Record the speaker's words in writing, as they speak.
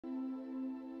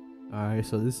Alright,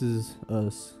 so this is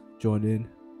us joining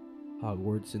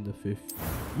Hogwarts in the 5th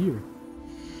year.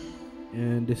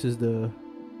 And this is the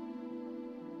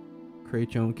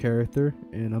create your own character,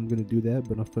 and I'm gonna do that,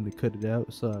 but I'm gonna cut it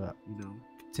out so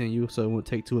continue so it won't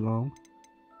take too long.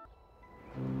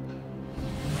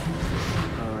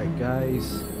 Alright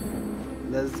guys,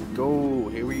 let's go.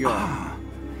 Here we are.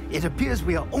 It appears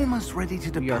we are almost ready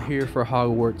to depart. We are here for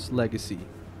Hogwarts Legacy.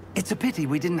 It's a pity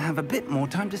we didn't have a bit more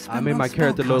time to spend. I made my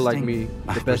character look like me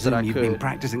the best that I You've could. been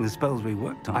practicing the spells we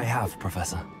worked on. I have,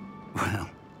 Professor. Well,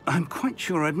 I'm quite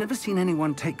sure I've never seen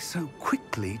anyone take so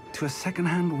quickly to a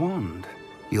second-hand wand.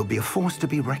 You'll be a force to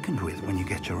be reckoned with when you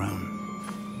get your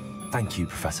own. Thank you,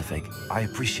 Professor Fig. I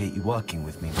appreciate you working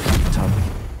with me.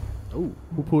 Oh,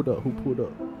 who pulled up? Who pulled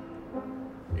up?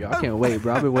 Yeah, I can't wait,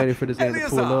 bro. I've been waiting for this game to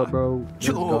pull up, bro. Let's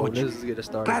go. Let's get it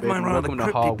started. Glad my rather Welcome to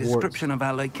cryptic Hogwarts. description of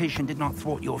our location did not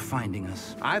thwart your finding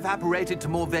us. I've apparated to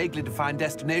more vaguely defined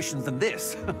destinations than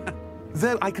this.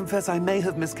 Though I confess I may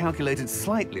have miscalculated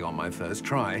slightly on my first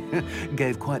try.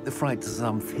 Gave quite the fright to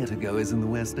some theatre-goers in the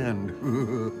West End.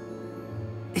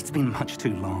 It's been much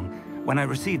too long. When I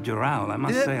received your owl, I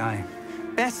must say I...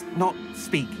 Best not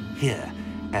speak here,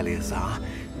 Eleazar.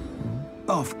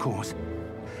 Of course.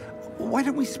 Why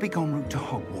don't we speak en route to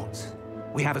Hogwarts?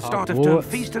 We have a start-of-term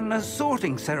feast and a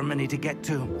sorting ceremony to get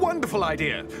to. Wonderful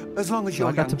idea. As long as So you're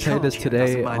I got to play this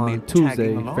today on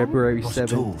Tuesday, February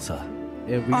 7th.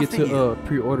 And we get to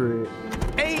pre-order it.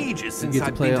 Ages We since get to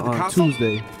I've play been it to the on castle.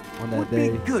 Tuesday on that Would day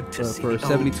be good to see for old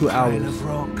 72 Trail hours. of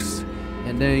Rocks.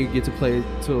 And then you get to play it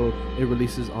till it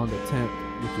releases on the 10th,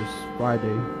 which is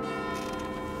Friday.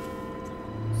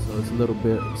 So it's a little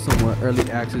bit somewhat early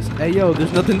access. Hey yo,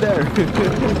 there's nothing there.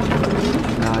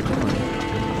 Nah, just playing.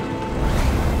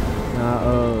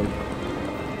 Nah,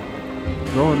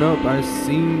 growing up, I've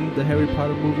seen the Harry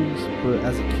Potter movies, but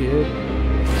as a kid,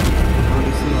 I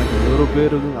only seen like a little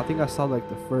bit of them. I think I saw like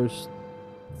the first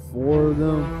 4 of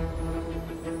them,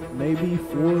 maybe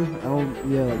 4. I don't,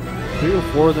 yeah, like 3 or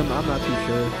 4 of them. I'm not too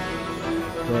sure,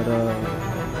 but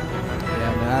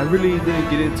yeah, man, I really didn't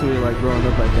get into it like growing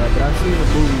up like that. But I've seen the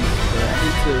movies. But I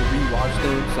need to rewatch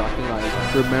them so I can like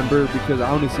remember, because I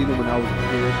only seen them when I was a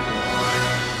kid.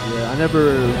 Yeah, I never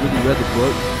really read the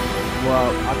books. Well,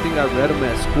 I think I read them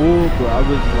at school, but I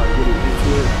wasn't like really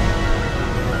into it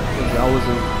because I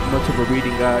wasn't much of a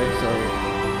reading guy. So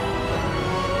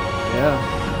yeah,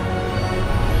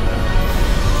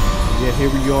 here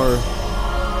we are.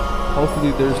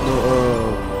 Hopefully, there's no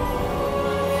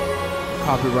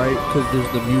copyright because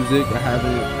there's the music. I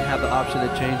haven't had the option to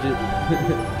change it.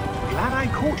 Glad I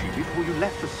caught you before you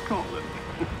left for Scotland.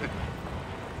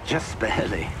 Just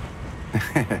barely.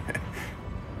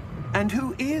 And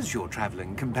who is your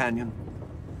traveling companion?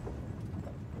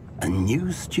 A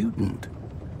new student.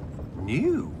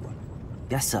 New?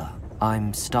 Yes, sir.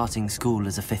 I'm starting school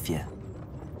as a 5th year.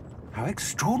 How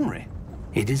extraordinary.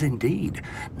 It is indeed.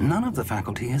 None of the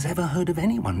faculty has ever heard of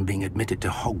anyone being admitted to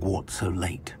Hogwarts so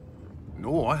late.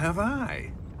 Nor have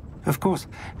I. Of course,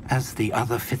 as the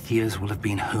other 5th years will have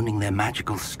been honing their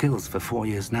magical skills for 4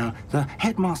 years now, the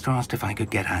headmaster asked if I could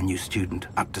get our new student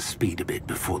up to speed a bit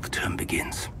before the term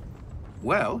begins.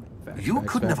 Well, you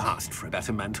facts, couldn't have facts. asked for a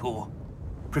better mentor.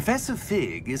 Professor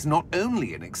Fig is not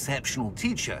only an exceptional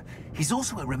teacher, he's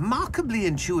also a remarkably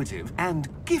intuitive and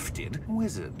gifted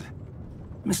wizard.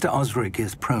 Mr. Osric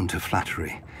is prone to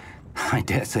flattery. I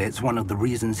dare say it's one of the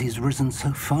reasons he's risen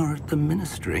so far at the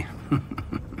Ministry.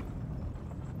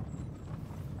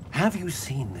 Have you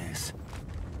seen this?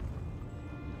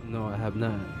 No, I have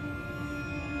not.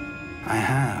 I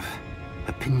have.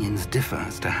 Opinions differ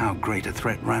as to how great a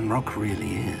threat Ranrock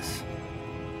really is.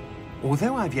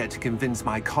 Although I've yet to convince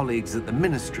my colleagues at the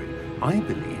Ministry, I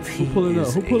believe he pulling up?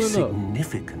 is Who a pulling up?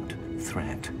 significant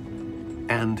threat.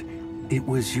 And it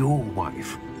was your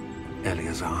wife,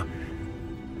 Eleazar,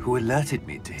 who alerted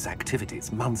me to his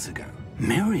activities months ago.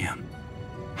 Miriam?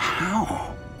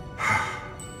 How?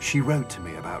 She wrote to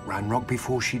me about Ranrock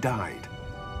before she died,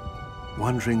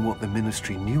 wondering what the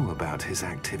Ministry knew about his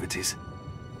activities.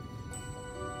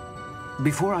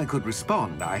 Before I could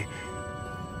respond, I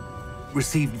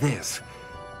received this.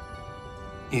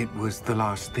 It was the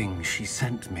last thing she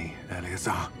sent me,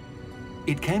 Eleazar.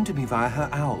 It came to me via her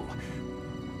owl,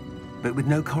 but with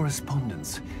no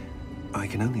correspondence. I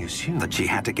can only assume That she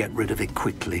had to get rid of it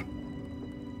quickly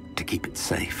to keep it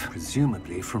safe.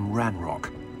 presumably from Ranrock.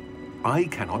 I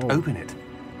cannot Oh. open it.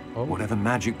 Oh. Whatever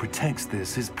magic protects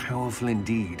this is powerful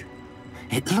indeed.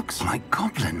 It looks like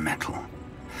goblin metal.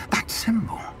 That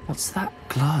symbol. What's that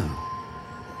glow?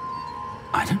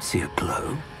 I don't see a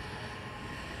glow.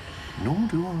 Nor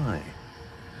do I.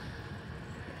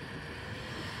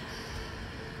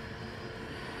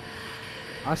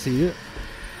 I see it.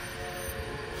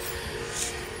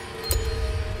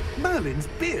 Merlin's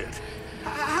beard.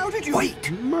 How did you...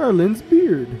 Wait! Merlin's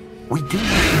beard. We do...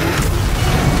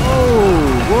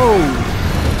 Oh, whoa.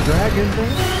 Dragon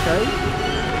thing? Okay.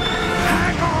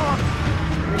 Hang on!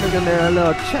 You're looking there a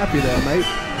little chappy there, mate.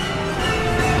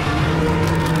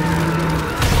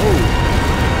 Oh.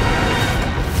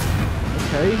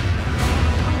 Okay.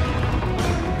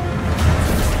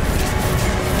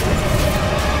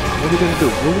 What are we gonna do?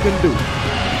 What are we gonna do?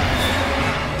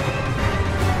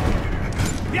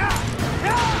 Yeah!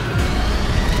 Yeah!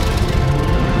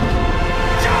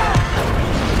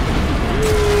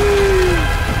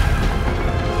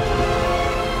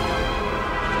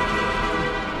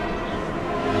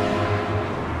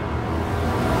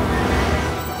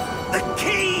 The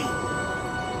key!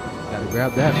 Gotta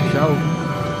grab that for sure.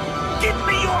 Give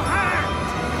me your hand!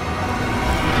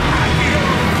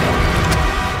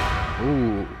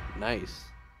 Ooh, nice.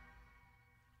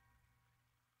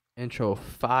 Intro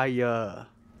fire.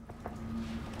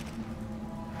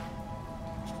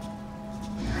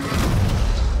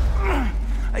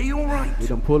 Are you alright? We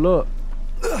done pull up.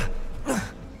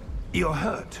 You're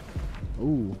hurt.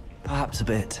 Ooh. Perhaps a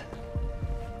bit.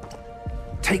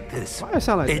 Take this. Why does it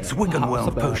sound like It's that? Wiggenweld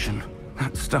It's about- potion.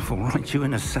 That stuff will right you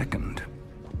in a second.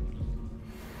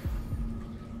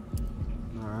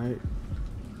 Alright.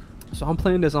 So I'm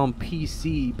playing this on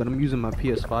PC, but I'm using my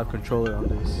PS5 controller on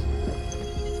this.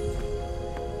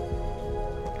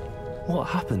 What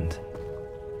happened?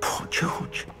 Poor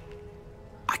George.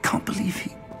 I can't believe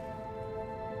he...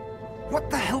 What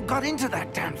the hell got into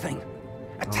that damn thing?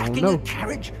 Attacking know. a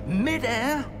carriage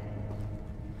mid-air?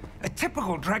 A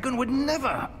typical dragon would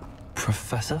never...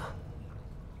 Professor?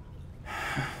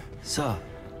 Sir,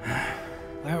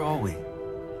 where are we?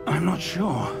 I'm not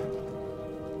sure.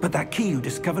 But that key you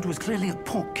discovered was clearly a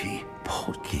port key.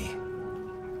 Port key?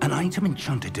 An item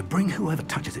enchanted to bring whoever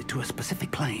touches it to a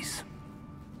specific place.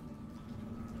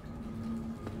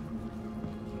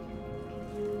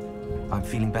 I'm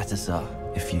feeling better, sir,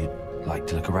 if you'd like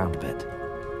to look around a bit.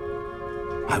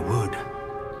 I would.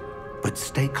 But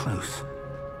stay close.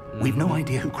 We've no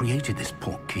idea who created this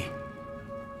port key.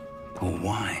 Or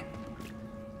why.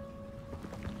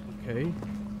 Okay.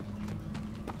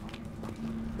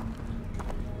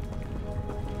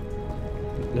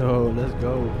 Yo, let's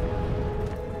go.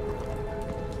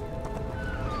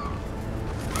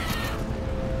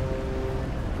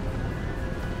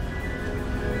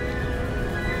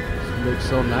 This looks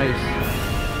so nice.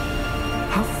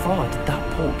 How far did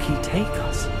that port key take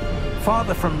us?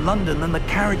 Farther from London than the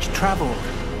carriage travelled.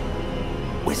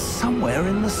 We're somewhere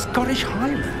in the Scottish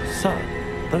Highlands. Sir,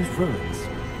 those ruins.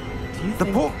 Do you The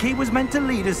think... port key was meant to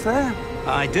lead us there?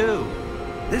 I do.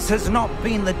 This has not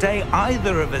been the day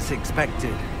either of us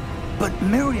expected. But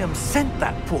Miriam sent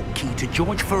that port key to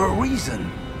George for a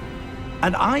reason.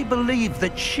 And I believe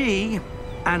that she,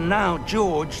 and now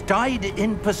George, died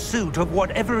in pursuit of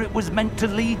whatever it was meant to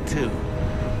lead to.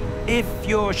 If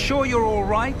you're sure you're all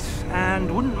right,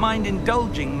 and wouldn't mind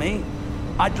indulging me,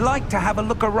 I'd like to have a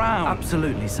look around.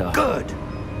 Absolutely, sir. Good.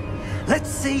 Let's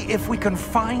see if we can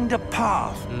find a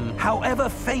path, however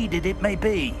faded it may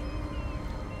be.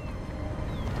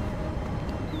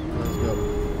 Let's go.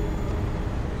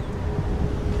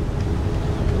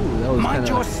 Ooh, that was Mind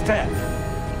kinda... your step.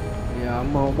 Yeah,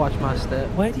 I'm gonna watch my step.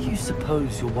 Where do you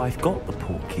suppose your wife got the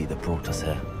port key that brought us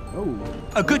here? Oh.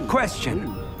 A good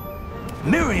question.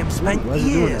 Miriam spent why is he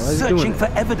doing years that? Why is he doing searching it?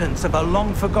 for evidence of a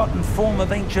long-forgotten form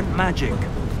of ancient magic.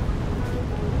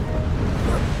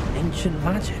 Ancient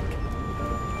magic?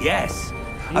 Yes,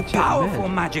 a Ancient powerful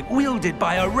magic wielded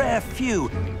by a rare few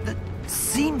that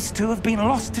seems to have been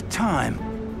lost to time.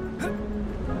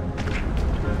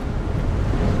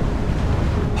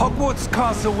 Hogwarts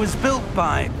Castle was built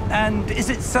by, and is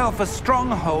itself a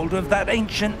stronghold of that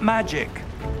ancient magic.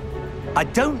 I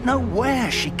don't know where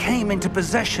she came into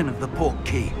possession of the port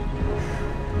key,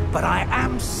 but I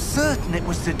am certain it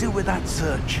was to do with that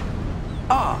search.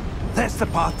 Ah, there's the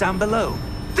path down below.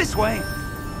 This way.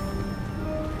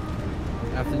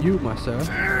 After you, my sir.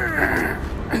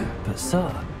 But sir,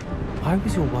 why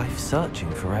was your wife searching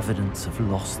for evidence of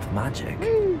lost magic?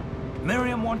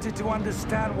 Miriam wanted to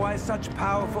understand why such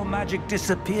powerful magic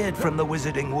disappeared from the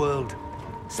wizarding world.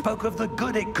 Spoke of the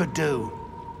good it could do.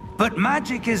 But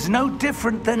magic is no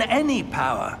different than any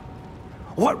power.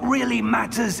 What really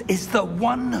matters is the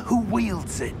one who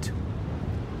wields it.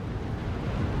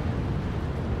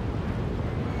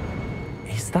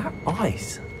 Is that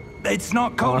ice? It's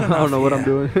not Oh, cold I enough don't know what I'm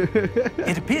here. doing.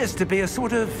 It appears to be a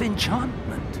sort of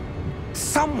enchantment.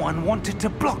 Someone wanted to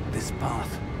block this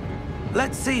path.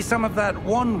 Let's see some of that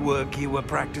wand work you were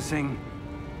practicing.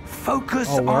 Focus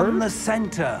Oh, on word? the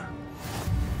center.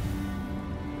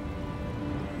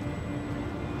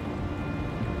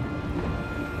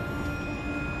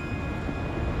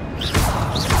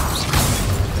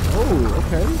 Oh,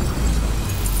 okay.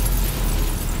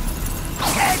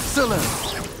 Excellent!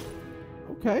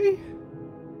 Okay.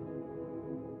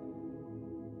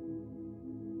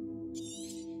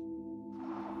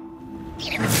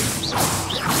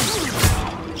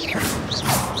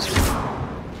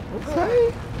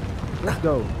 Okay. Let's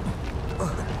go.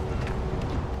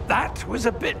 That was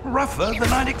a bit rougher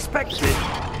than I'd expected.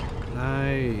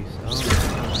 Nice.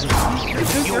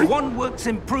 Oh, Your one work's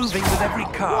improving with every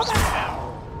cast.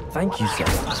 Thank you, sir.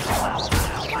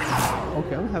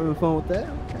 okay, I'm having fun with that.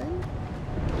 Okay.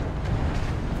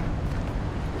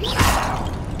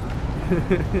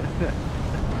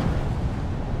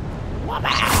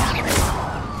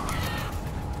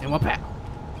 And what pack?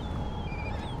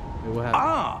 Hey, what happened?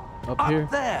 Ah, Up here?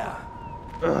 there.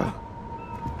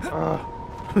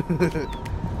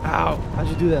 Ow. How'd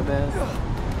you do that, man?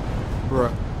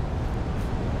 Bruh.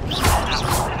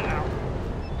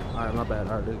 Alright, my bad.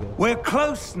 Alright, let's go. We're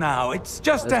close now. It's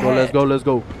just Let's ahead. go, let's go, let's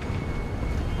go.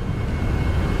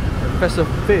 Professor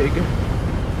Fig.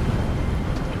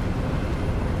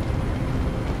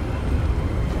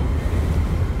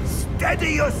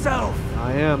 Steady yourself.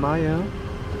 I am.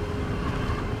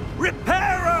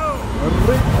 Reparo!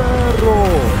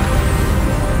 Reparo.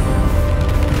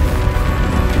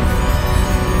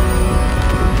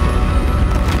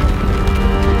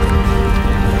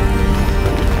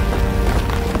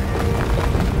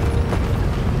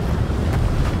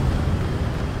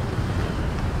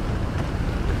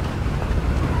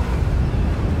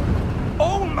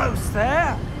 Almost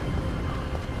there.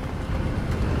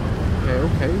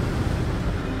 Okay.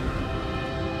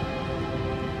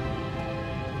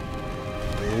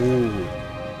 Ooh.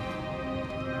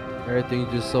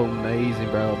 Everything's just so amazing,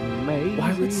 bro. Amazing.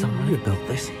 Why would someone have built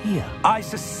this here? I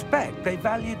suspect they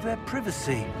valued their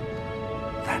privacy.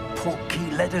 That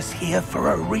portkey led us here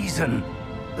for a reason.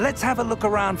 Let's have a look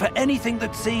around for anything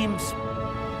that seems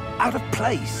out of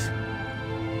place.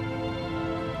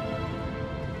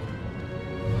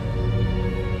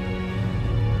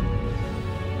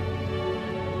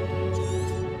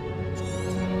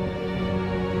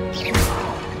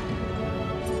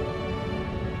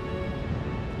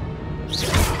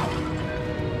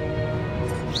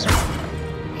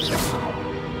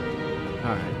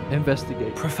 Alright,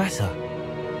 investigate. Professor,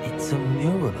 it's a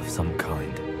mural of some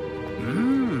kind.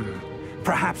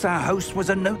 Perhaps our host was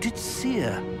a noted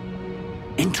seer.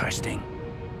 Interesting.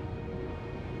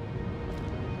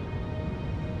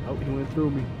 Oh, he went through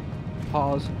me.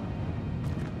 Pause.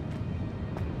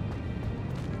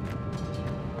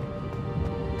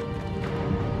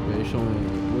 Okay, it's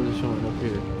showing. What is it showing up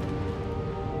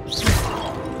here?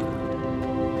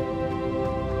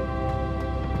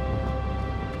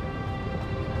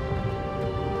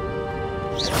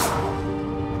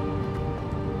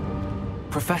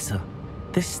 Professor,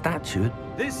 this statue...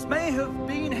 This may have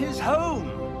been his home.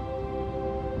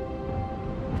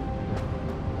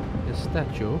 The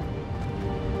statue.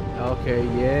 Okay,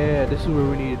 yeah, this is where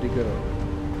we needed to go.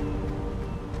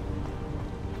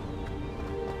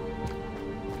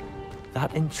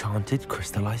 That enchanted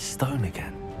crystallized stone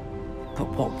again. But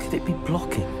what could it be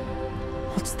blocking?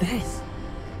 What's this?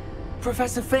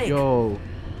 Professor Fig! Yo.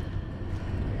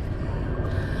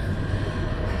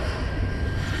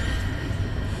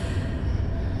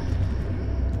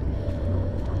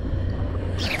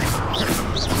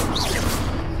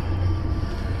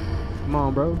 Come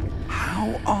on, bro.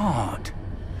 How odd.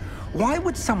 Why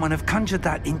would someone have conjured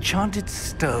that enchanted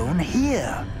stone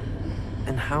here?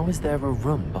 And how is there a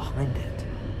room behind it?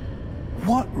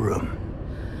 What room?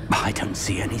 I don't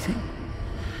see anything.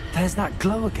 There's that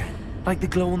glow again, like the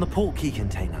glow on the portkey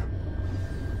container.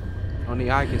 Only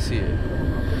I can see it.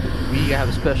 We have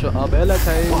a special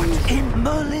ability. What in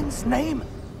Merlin's name?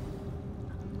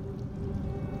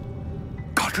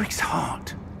 Godric's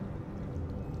heart.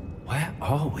 Where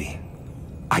are we?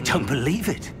 I don't believe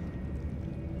it.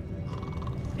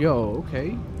 Yo,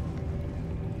 okay.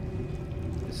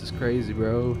 This is crazy,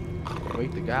 bro.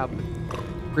 Wake the goblin.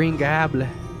 Green goblin.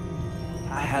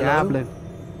 Hello? Goblin.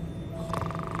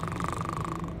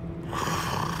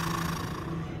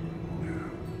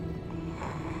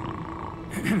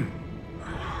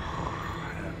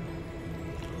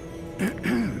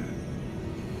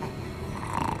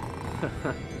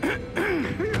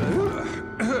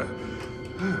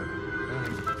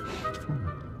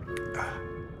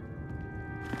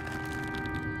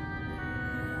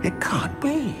 It can't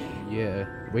be. Yeah,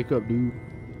 wake up, dude.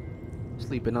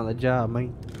 Sleeping on the job,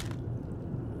 man.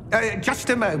 Just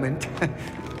a moment.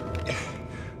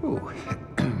 Ooh.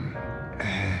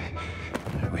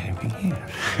 Where are we here?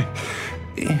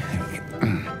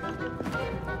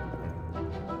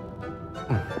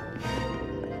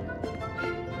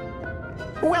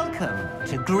 Welcome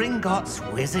to Gringotts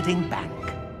Wizarding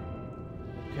Bank.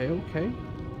 Okay.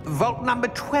 Vault number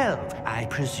 12, I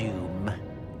presume.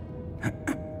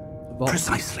 Vault,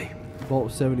 Precisely.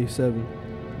 Vault 77.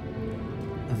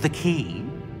 The key?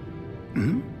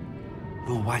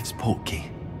 Your wife's portkey.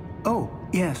 Oh,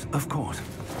 yes, of course.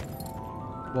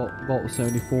 Vault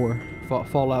 74.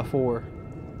 Fallout 4.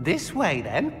 This way,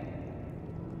 then.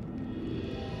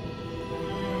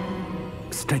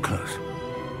 Stay close.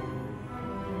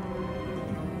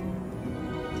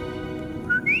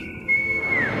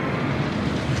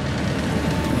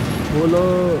 Pull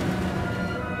up.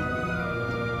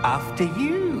 After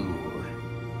you.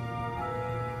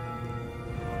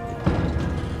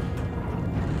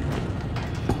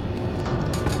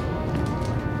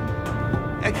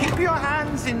 Keep your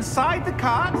hands inside the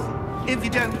cart if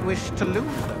you don't wish to lose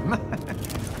them.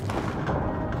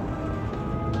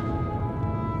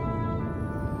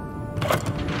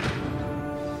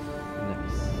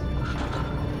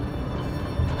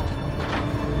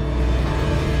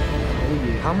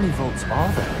 How many vaults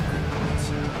are there?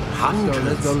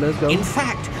 Hundreds. Let's go. In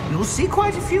fact, you'll see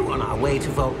quite a few on our way to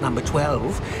vault number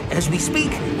 12. As we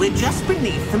speak, we're just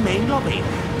beneath the main lobby.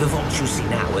 The vaults you see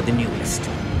now are the newest.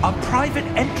 Are private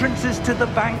entrances to the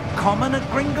bank common at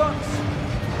Gringotts?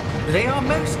 They are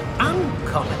most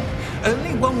uncommon.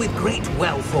 Only one with great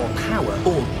wealth or power,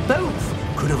 or both,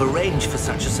 could have arranged for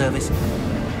such a service.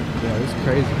 Yeah, it's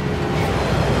crazy.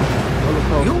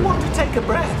 You'll want to take a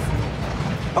breath.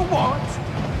 A what?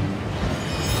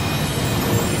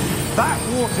 That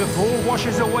waterfall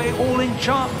washes away all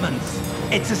enchantments.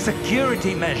 It's a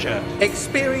security measure.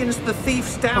 Experienced the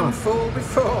thief's downfall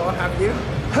before, have you?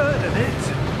 Heard of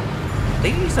it?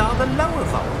 These are the lower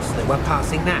vaults that we're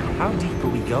passing now. How deep are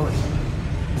we going?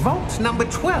 Vault number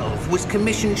 12 was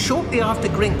commissioned shortly after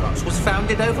Gringotts was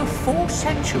founded over 4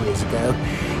 centuries ago.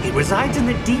 It resides in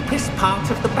the deepest part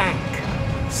of the bank.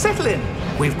 Settle in.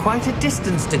 We've quite a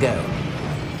distance to go.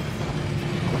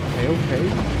 Okay.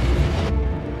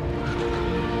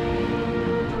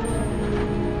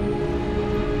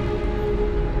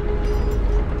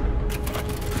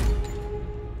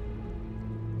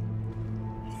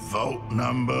 Vault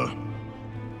number?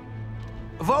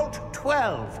 Vault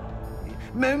 12.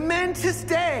 Momentous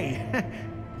day.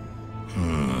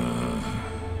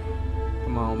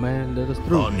 Come on, man. Let us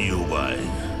through. On your way.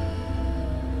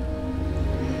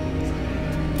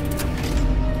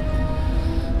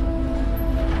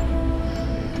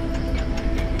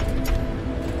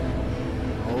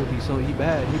 Oh, he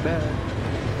bad.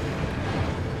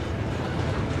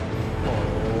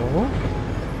 Oh.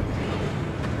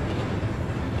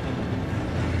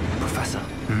 Professor,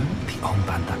 the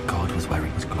armband that guard was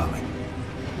wearing was glowing.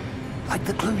 Like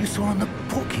the glow you saw on the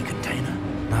portkey container?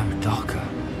 No, darker.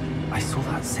 I saw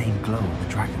that same glow on the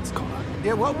dragon's collar.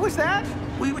 Yeah, what was that?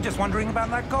 We were just wondering about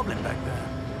that goblin back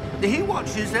there. He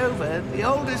watches over the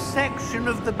oldest section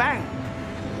of the bank.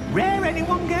 Rare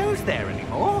anyone goes there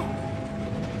anymore.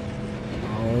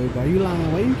 Oh, why you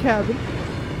lying? Why you capping?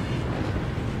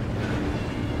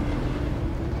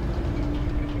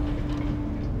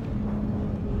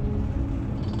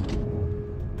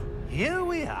 Here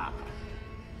we are.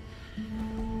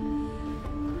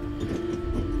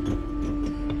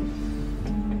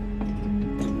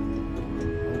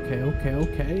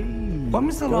 Okay. When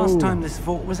was the last time this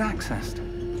vault was accessed?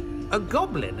 A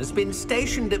goblin has been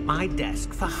stationed at my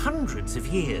desk for hundreds of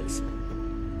years.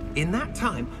 In that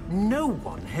time, no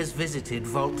one has visited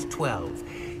Vault 12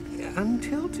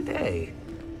 until today.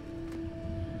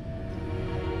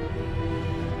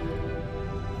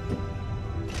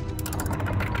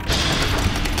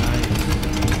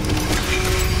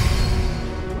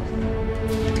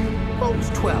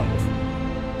 Vault 12.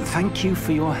 Thank you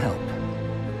for your help.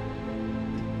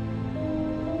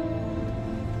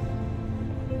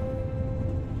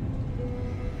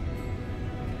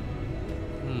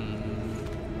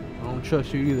 I don't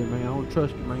trust you either, man. I don't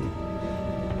trust you, man.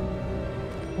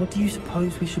 What do you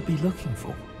suppose we should be looking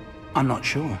for? I'm not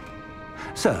sure.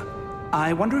 Sir,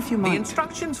 I wonder if you might... The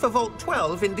instructions for Vault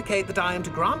 12 indicate that I am to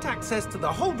grant access to the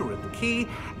holder of the key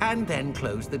and then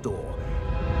close the door.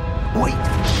 Wait!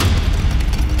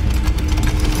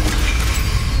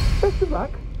 Best of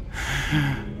luck.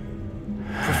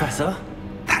 Professor?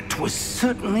 That was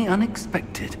certainly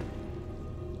unexpected.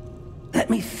 Let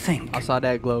me think. I saw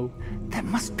that glow. There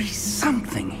must be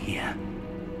something here.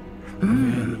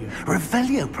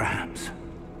 Revelio, perhaps.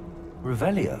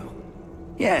 Revelio?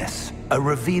 Yes, a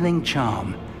revealing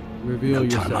charm. Reveal No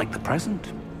yourself. time like the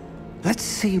present. Let's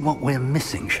see what we're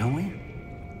missing, shall we?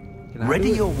 Can I Ready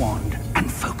do it? your wand and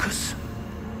focus.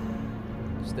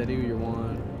 Steady with your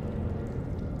wand.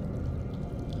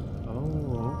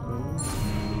 Oh, okay.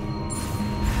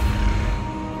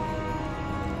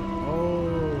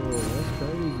 Oh, that's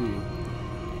crazy.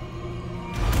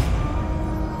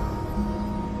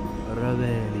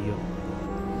 Revelio.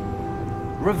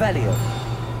 Revelio.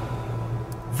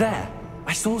 There,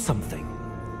 I saw something.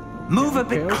 Move a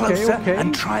bit Okay, closer okay.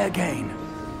 and try again.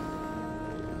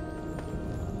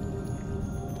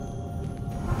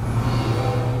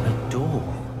 A door.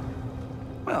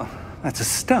 Well, that's a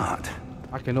start.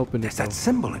 I can open it. There's that though.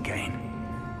 symbol again.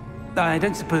 I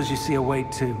don't suppose you see a way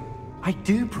to... I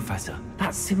do, Professor.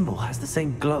 That symbol has the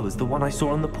same glow as the one I saw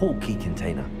on the port key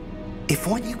container. If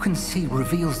what you can see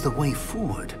reveals the way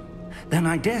forward, then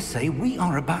I dare say we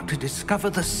are about to discover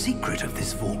the secret of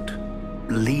this vault.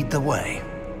 Lead the way.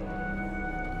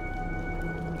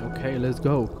 Okay, let's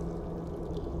go.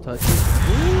 Touch it.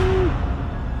 Woo!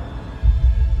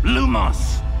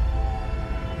 Lumos!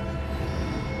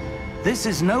 This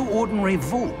is no ordinary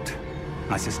vault.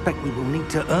 I suspect we will need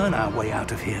to earn our way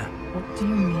out of here. What do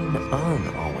you mean, earn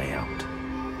our way out?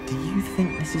 Do you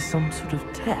think this is some sort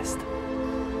of test?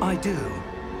 I do.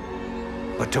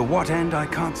 But to what end, I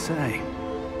can't say.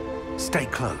 Stay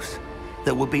close.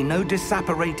 There will be no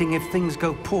disapparating if things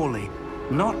go poorly.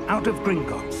 Not out of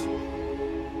Gringotts.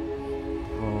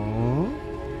 Oh.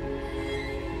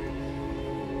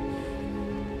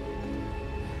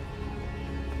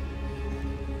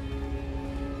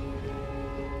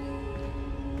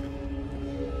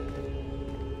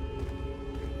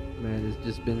 Man, it's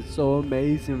just been so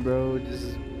amazing, bro.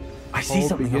 Just I see whole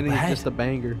something up beginning is ahead. just a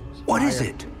banger. It's What is fire.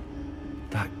 it?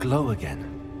 That glow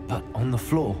again, but on the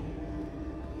floor.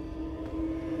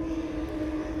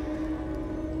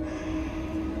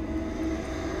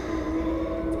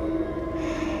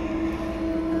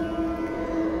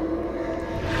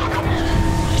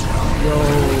 Yo.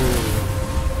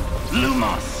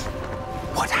 Lumos!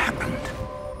 What happened?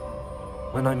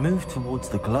 When I moved towards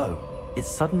the glow, it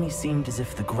suddenly seemed as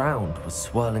if the ground was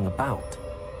swirling about.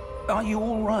 Are you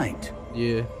all right?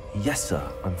 Yeah. Yes, sir,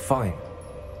 I'm fine.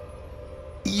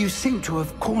 You seem to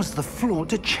have caused the floor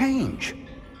to change.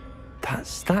 That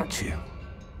statue.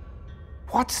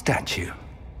 What statue?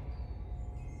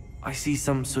 I see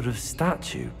some sort of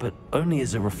statue, but only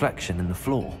as a reflection in the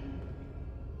floor.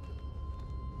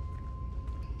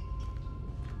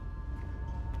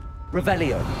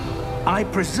 Revelio. I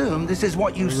presume this is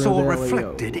what you saw Revelio.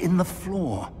 reflected in the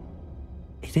floor.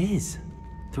 It is.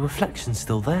 The reflection's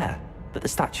still there, but the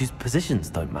statue's positions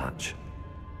don't match.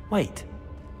 Wait.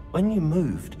 When you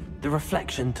moved, the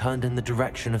reflection turned in the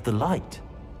direction of the light.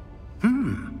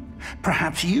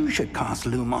 Perhaps you should cast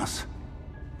Lumos.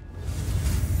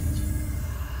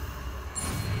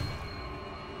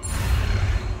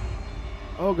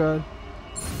 Oh god.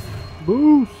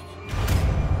 Boost.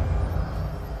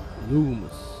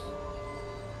 Loomis.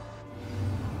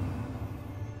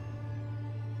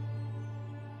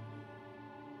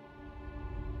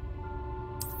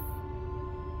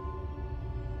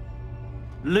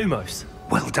 Lumos.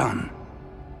 Well done.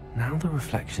 Now the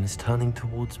reflection is turning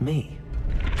towards me.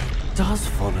 It does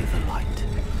follow the light.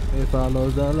 It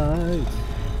follows the light.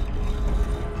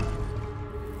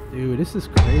 Dude, this is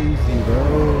crazy,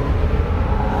 bro.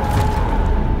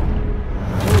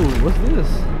 Oh, what's this?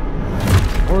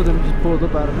 One of them just pulled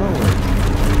up out of nowhere.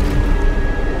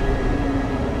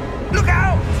 Look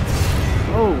out!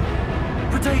 Oh,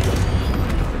 Potato!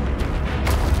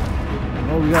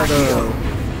 oh, we got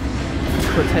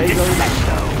potato.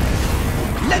 Defendo!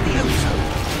 Levioso!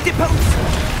 Deposo!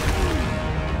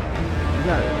 We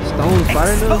got stone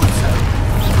spider nose.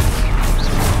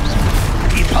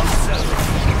 Exposo! Deposo!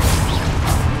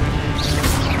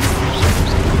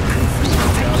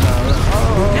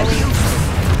 Levioso!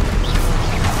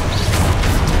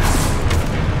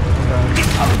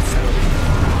 Deposo!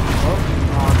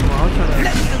 I'm trying to.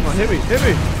 Come on, hit me, hit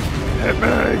me. Hit me.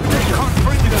 Can't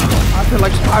bring it up! I feel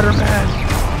like Spider-Man.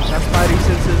 That's Spidey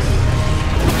senses.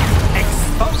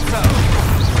 Exposo!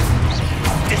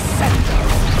 Descendo!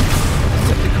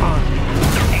 Decepticon.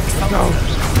 Exposo!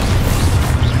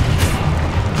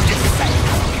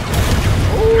 Descendo!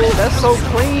 Oh, that's so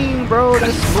clean, bro.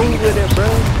 That's smooth with it, bro.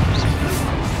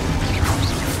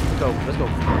 Let's go. Let's go.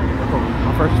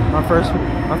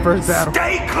 My first battle.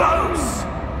 Stay close!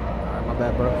 Alright, my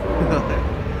bad, bro.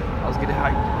 I was getting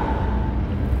hyped.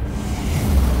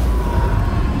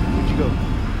 Where'd you go?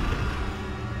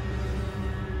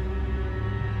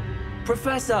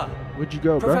 Professor! Where'd you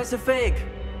go, bro? Professor Fig!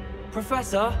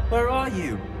 Professor, where are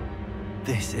you?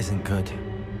 This isn't good.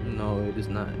 No, it is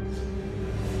not.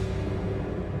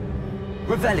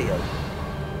 Revelio.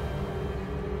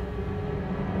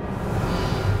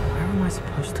 Where am I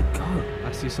supposed to go?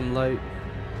 I see some light.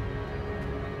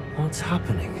 What's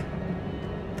happening?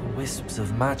 The wisps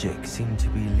of magic seem to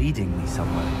be leading me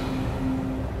somewhere.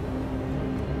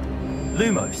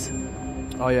 Lumos!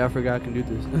 Oh yeah, I forgot I can do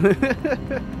this.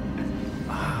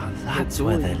 Ah, that's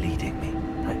where they're leading me.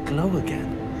 That glow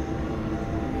again.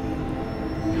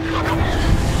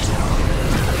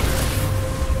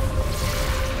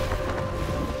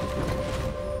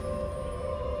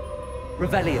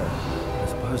 Revelio. I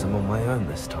suppose I'm on my own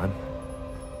this time.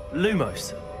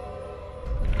 Lumos!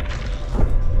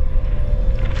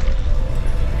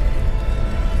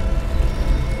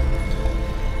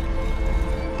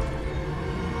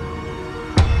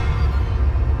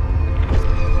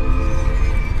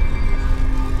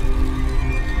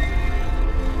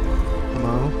 Come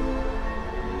on.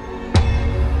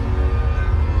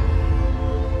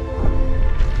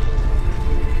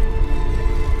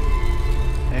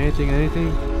 Anything?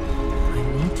 I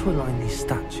need to align these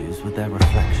statues with their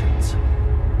reflections.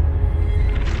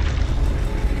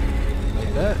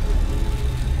 Like that?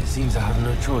 It seems I have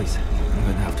no choice. I'm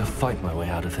going to have to fight my way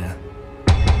out of here.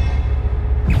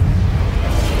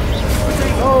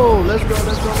 Oh, let's go.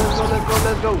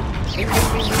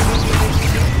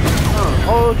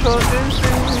 Ultra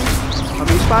instinct. I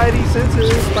mean, Spidey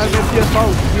senses. Spider-Man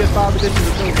PS5 edition.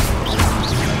 Let's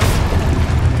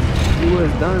go. You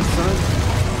was done, son.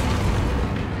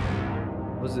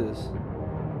 What's this?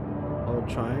 Oh,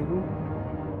 triangle?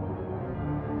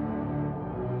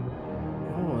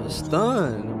 Oh, a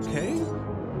stun. Okay.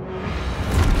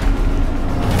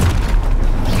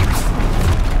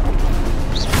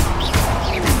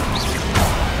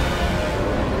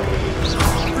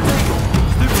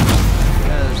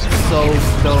 That's so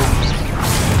dope.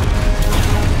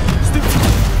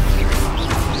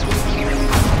 You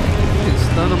can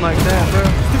stun him like that, bro.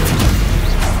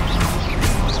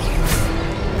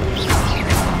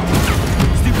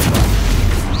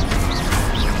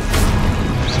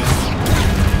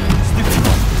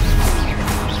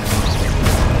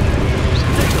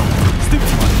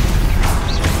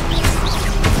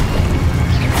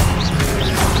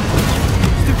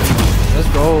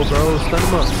 Go, bro. Stun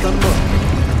him up.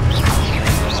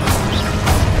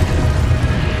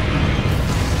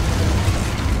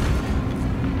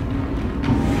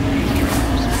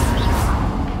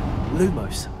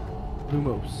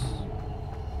 Lumos.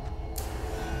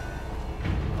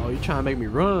 Oh, you trying to make me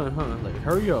run, huh? Like,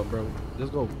 hurry up, bro.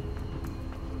 Let's go.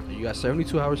 You got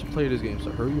 72 hours to play this game,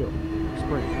 so hurry up.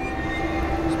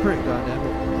 Sprint,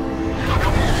 goddammit.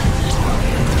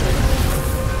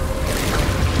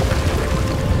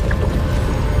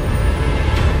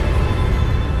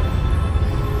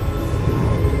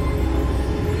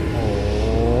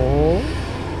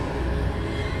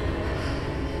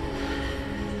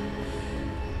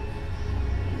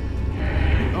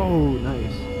 Oh,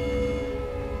 nice.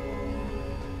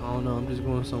 I don't know, I'm just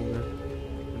going somewhere.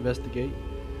 Investigate.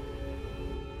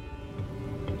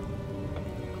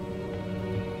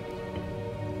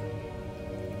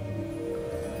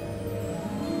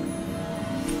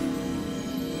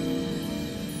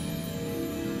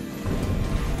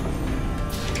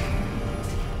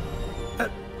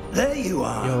 There you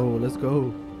are. Yo, let's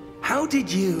go. How did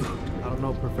you... I don't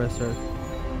know, Professor.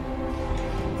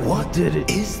 What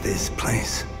is this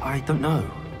place? I don't know.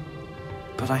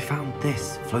 But I found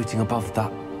this floating above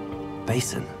that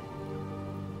basin.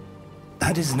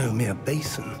 That is no mere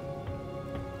basin.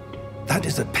 That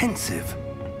is a pensive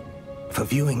for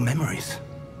viewing memories.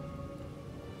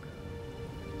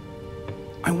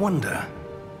 I wonder...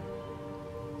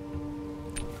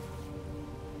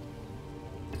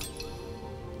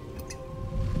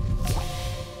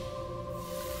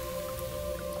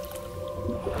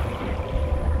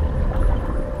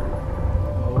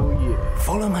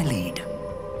 Follow my lead.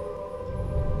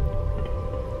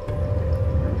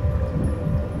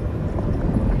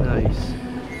 Nice.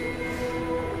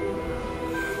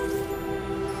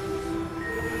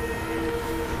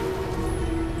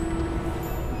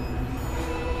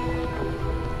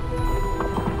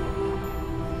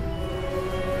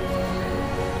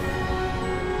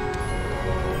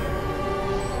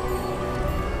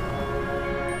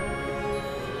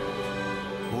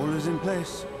 All is in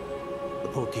place. The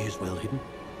portkey is well hidden.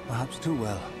 Perhaps too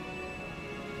well.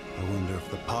 I wonder if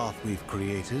the path we've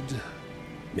created...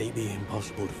 May be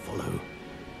impossible to follow.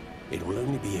 It will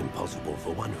only be impossible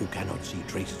for one who cannot see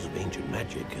traces of ancient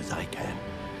magic as I can.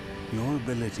 Your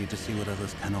ability to see what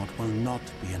others cannot will not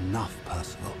be enough,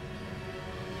 Percival.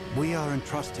 We are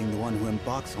entrusting the one who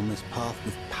embarks on this path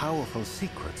with powerful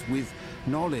secrets, with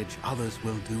knowledge others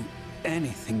will do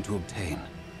anything to obtain.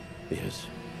 Yes,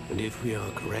 and if we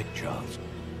are correct, Charles,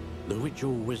 the witch or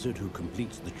wizard who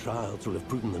completes the trials will have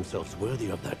proven themselves worthy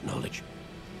of that knowledge,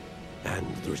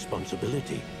 and the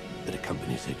responsibility that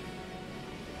accompanies it.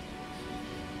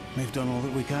 We've done all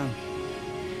that we can.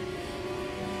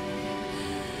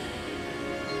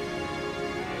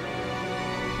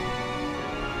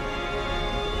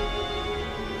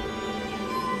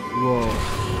 Whoa.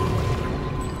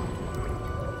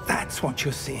 That's what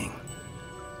you're seeing.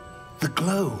 The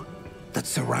glow that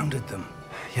surrounded them.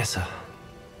 Yes, sir.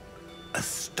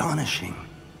 Astonishing.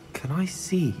 Can I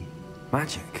see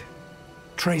magic?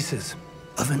 Traces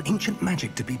of an ancient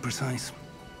magic, to be precise.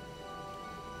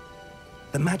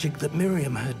 The magic that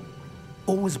Miriam had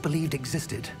always believed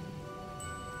existed,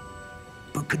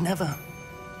 but could never.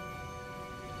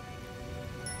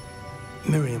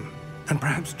 Miriam, and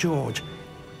perhaps George,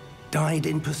 died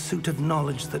in pursuit of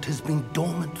knowledge that has been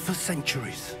dormant for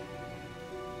centuries.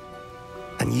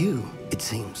 And you, it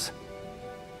seems,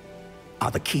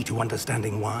 are the key to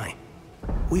understanding why.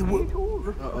 We were... It all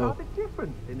looks rather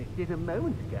different than it did a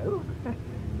moment ago.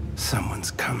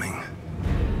 Someone's coming.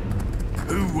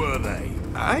 Who were they?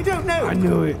 I don't know. I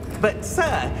knew it. But,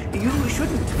 sir, you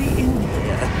shouldn't be in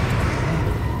here.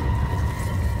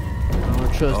 I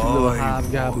don't trust the little I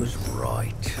hobgoblins. was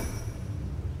right.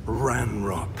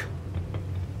 Ranrock.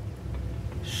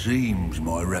 Seems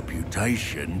my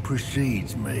reputation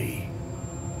precedes me.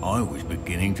 I was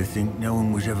beginning to think no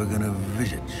one was ever going to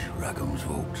visit Rackham's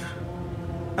vault.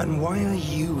 And why are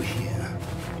you here?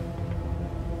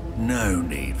 No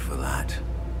need for that.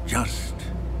 Just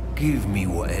give me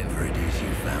whatever it is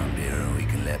you found here and we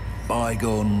can let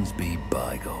bygones be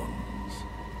bygones.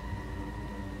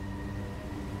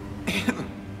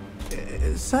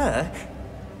 Sir,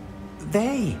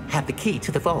 they have the key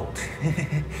to the vault.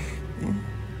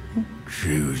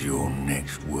 Choose your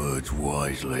next words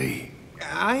wisely.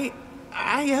 I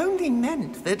only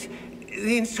meant that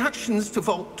the instructions to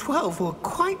Vault 12 were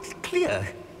quite clear.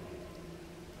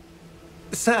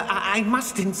 Sir, I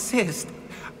must insist.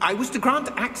 I was to grant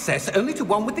access only to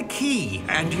one with the key,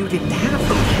 and you didn't have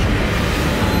them.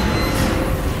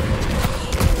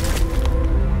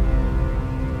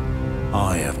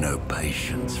 I have no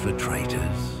patience for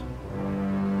traitors.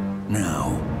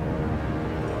 Now,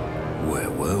 where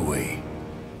were we?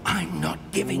 I'm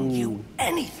not giving you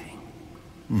anything.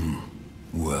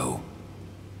 Well,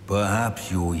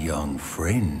 perhaps your young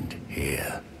friend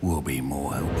here will be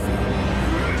more helpful.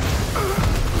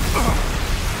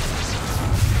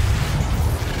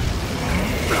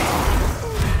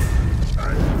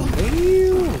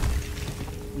 Ew.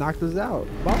 Knocked us out.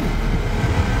 Bomb.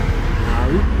 Nah,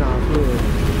 we not good.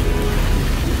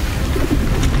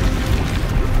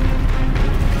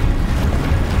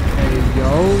 Hey,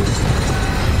 yo.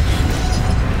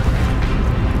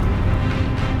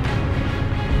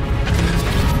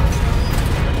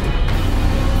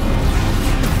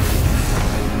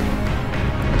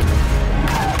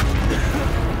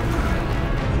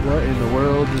 What in the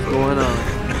world is going on?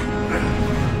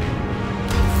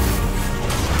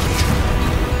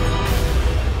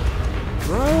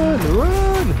 Run!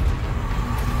 Run!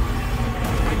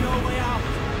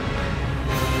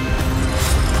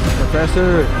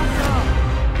 Professor!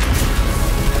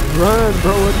 Run,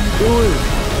 bro! What are you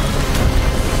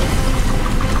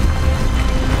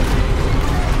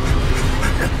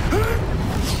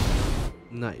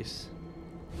doing? Nice.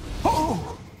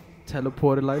 Oh!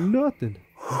 Teleported like nothing.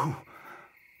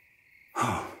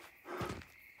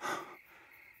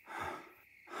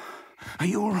 Are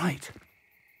you all right?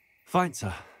 Fine,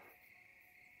 sir.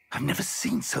 I've never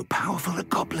seen so powerful a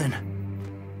goblin.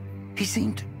 He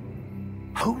seemed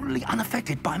wholly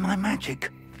unaffected by my magic.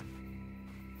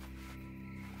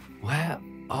 Where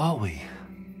are we?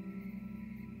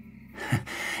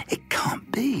 It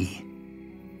can't be.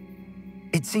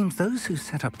 It seems those who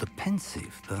set up the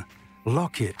pensive, the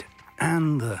locket,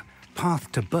 and the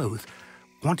path to both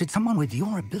wanted someone with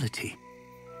your ability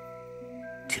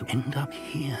to end up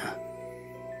here.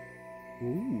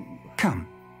 Ooh. Come.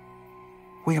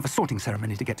 We have a sorting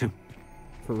ceremony to get to.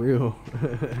 For real.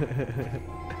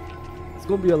 It's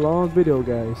gonna be a long video,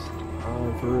 guys.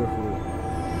 For real, for real.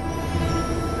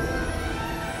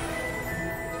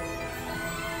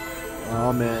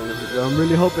 Oh man, I'm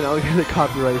really hoping I don't get a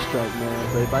copyright strike,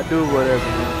 man. But if I do, whatever,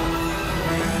 man.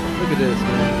 Look at this,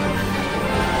 man.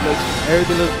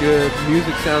 Everything looks good.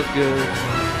 Music sounds good.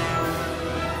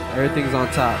 Everything's on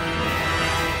top.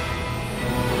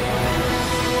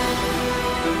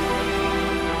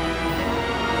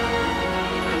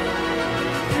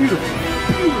 Beautiful.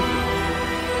 Beautiful.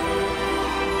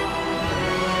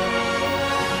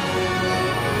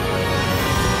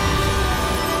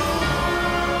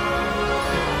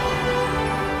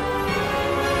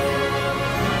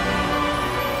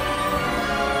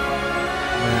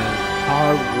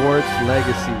 Hogwarts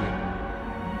Legacy.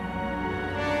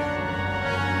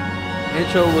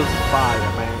 Intro was fire,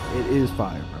 man. It is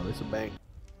fire, bro. It's a bang.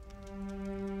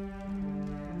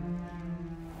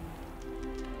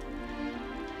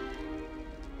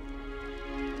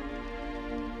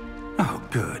 Oh,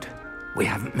 good. We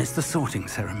haven't missed the sorting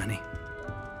ceremony.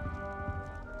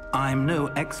 I'm no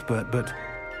expert, but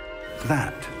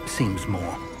that seems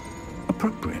more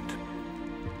appropriate.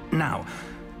 Now,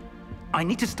 I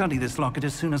need to study this locket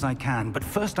as soon as I can, but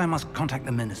first I must contact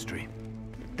the Ministry.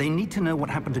 They need to know what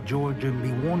happened to George and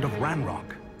be warned of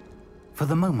Ranrock. For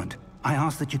the moment, I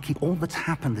ask that you keep all that's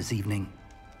happened this evening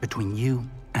between you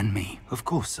and me. Of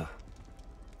course, sir.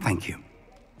 Thank you.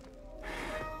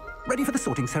 Ready for the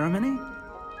sorting ceremony?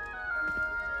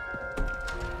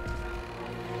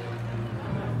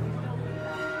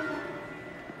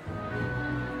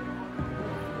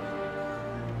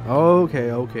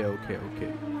 Okay.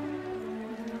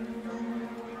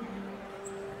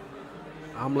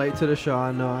 I'm late to the show.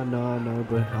 I know,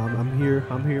 but I'm here,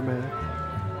 man.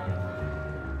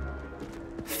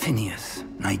 Phineas,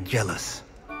 Nigellus,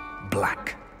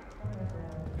 Black.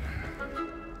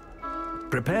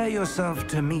 Prepare yourself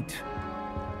to meet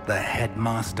the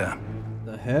headmaster.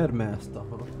 The headmaster,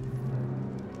 huh?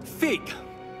 Fig,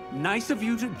 nice of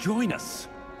you to join us.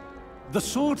 The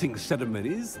sorting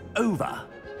ceremony's over.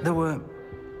 There were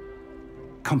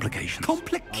complications. A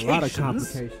lot of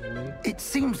complications, man. It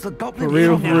seems the For goblin...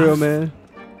 real, man.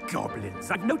 Goblins.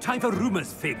 I've no time for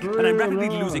rumors, Fig, For and I'm real, rapidly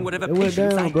no. losing whatever It went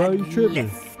patience down, I bro. had You tripping.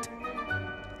 left.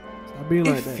 Stop being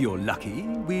like If that. you're lucky,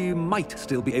 we might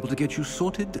still be able to get you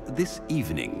sorted this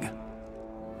evening.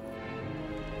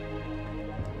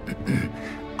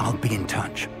 I'll be in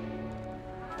touch.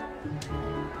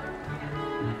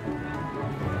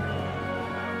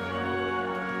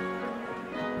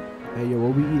 Hey, yo,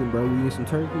 what we eating, bro? We eating some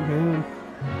turkey, ham?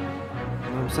 You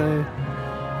know what I'm saying?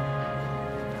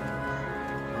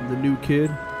 I'm the new kid.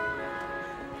 I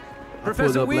pulled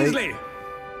Professor up late. Weasley,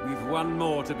 we've one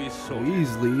more to be sorted.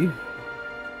 Weasley?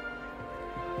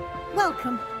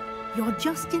 Welcome. You're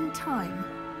just in time.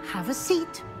 Have a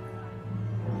seat.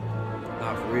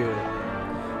 Not for real.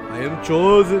 I am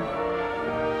chosen.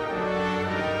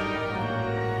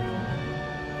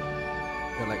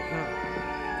 They're like, huh,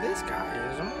 this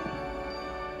guy is on.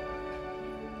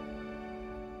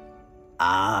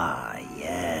 Ah,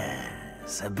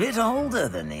 yes. A bit older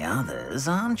than the others,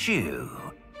 aren't you?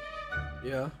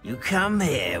 Yeah. You come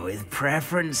here with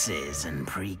preferences and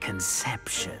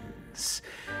preconceptions.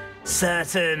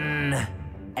 Certain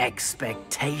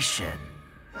expectations.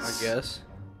 I guess.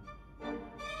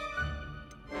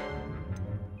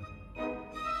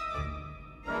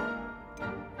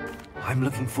 I'm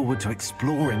looking forward to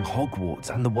exploring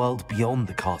Hogwarts and the world beyond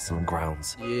the castle and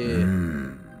grounds. Yeah.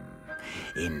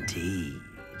 Indeed.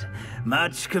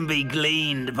 Much can be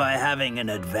gleaned by having an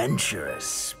adventurous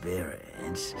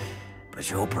spirit, but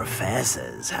your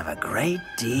professors have a great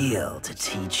deal to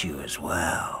teach you as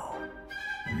well.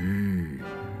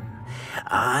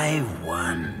 I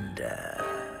wonder...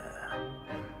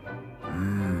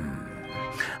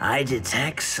 I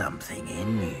detect something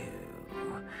in you.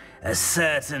 A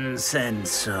certain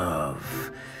sense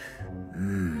of...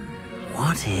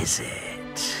 what is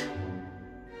it?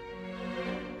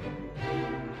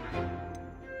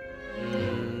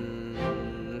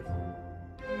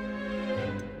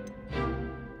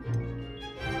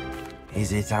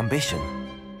 Is it ambition?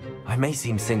 I may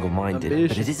seem single-minded, but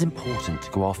Ambition. it is important to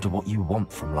go after what you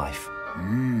want from life.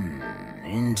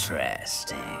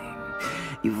 Interesting.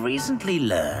 You've recently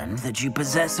learned that you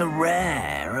possess a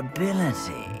rare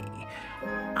ability.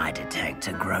 I detect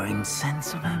a growing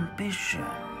sense of ambition,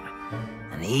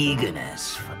 an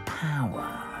eagerness for power.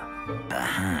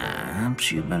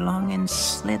 Perhaps you belong in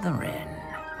Slytherin.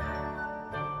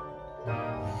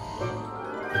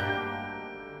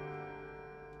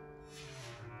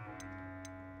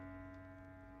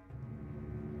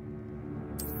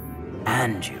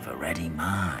 And you've a ready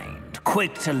mind,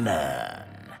 quick to learn.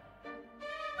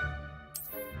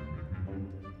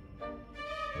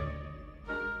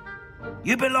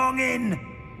 You belong in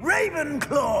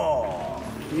Ravenclaw!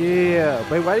 Yeah.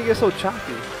 Wait, why do you get so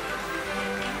choppy?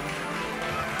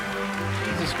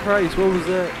 Jesus Christ, what was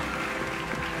that?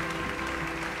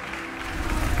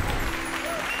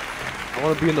 I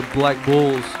want to be in the Black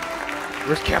Bulls.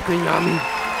 Where's Captain Yami?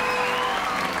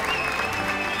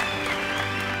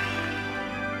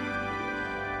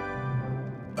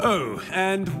 Oh,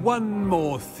 and one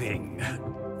more thing.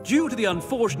 Due to the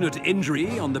unfortunate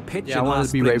injury on the pitch in last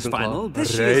spring's final,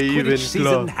 this year's Quidditch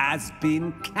season has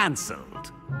been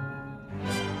cancelled.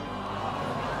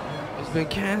 It's been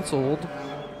cancelled.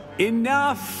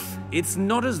 Enough! It's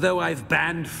not as though I've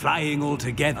banned flying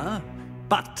altogether.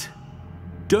 But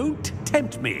don't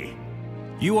tempt me.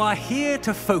 You are here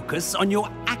to focus on your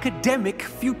academic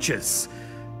futures.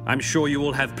 I'm sure you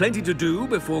all have plenty to do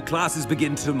before classes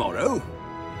begin tomorrow.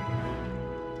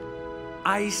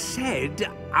 I said,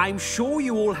 I'm sure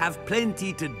you all have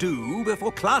plenty to do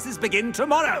before classes begin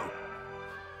tomorrow.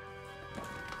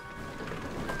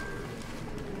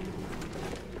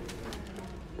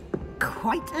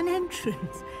 Quite an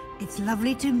entrance. It's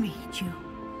lovely to meet you.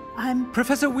 I'm...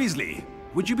 Professor Weasley,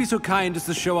 would you be so kind as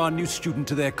to show our new student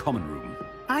to their common room?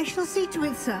 I shall see to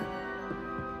it, sir.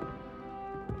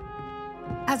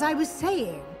 As I was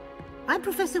saying, I'm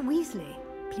Professor Weasley.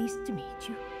 Pleased to meet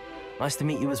you. Nice to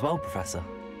meet you as well, Professor.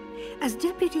 As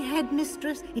Deputy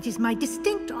Headmistress, it is my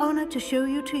distinct honor to show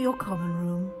you to your common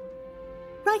room.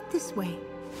 Right this way.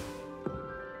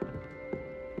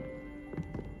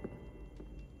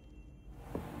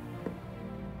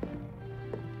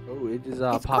 Oh, it is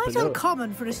It's popping quite up.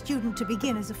 uncommon for a student to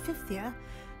begin as a fifth year.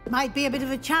 Might be a bit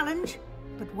of a challenge,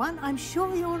 but one I'm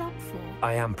sure you're up for.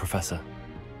 I am, Professor.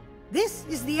 This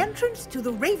is the entrance to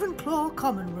the Ravenclaw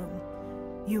common room.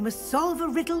 You must solve a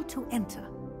riddle to enter.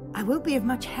 I won't be of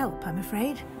much help, I'm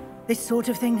afraid. This sort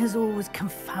of thing has always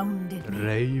confounded me.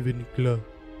 Ravenclaw.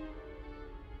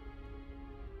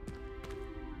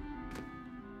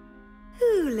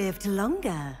 Who lived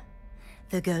longer?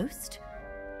 The ghost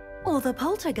or the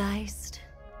poltergeist?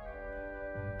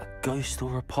 A ghost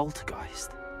or a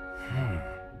poltergeist?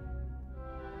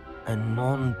 A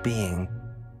non-being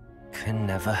can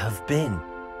never have been.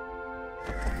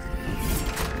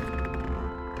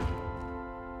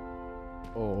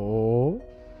 Oh.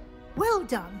 Well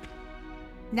done.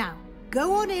 Now,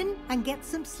 go on in and get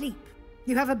some sleep.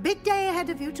 You have a big day ahead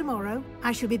of you tomorrow.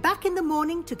 I shall be back in the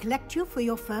morning to collect you for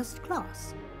your first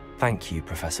class. Thank you,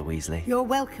 Professor Weasley. You're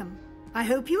welcome. I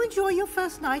hope you enjoy your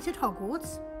first night at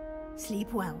Hogwarts.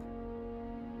 Sleep well.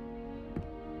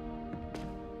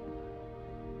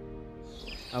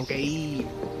 Okay.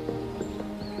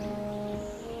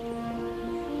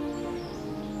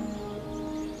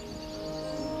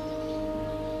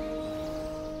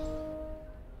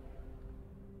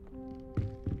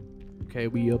 Okay,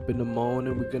 we up in the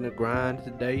morning. We're gonna grind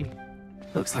today.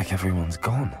 Looks like everyone's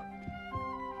gone.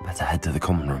 Better head to the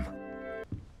common room.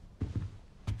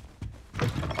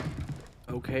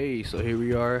 Okay, so here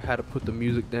we are. How to put the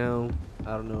music down.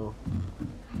 I don't know.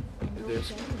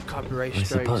 There's copyright I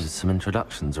strikes. suppose some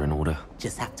introductions are in order.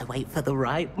 Just have to wait for the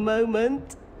right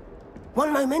moment.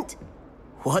 One moment.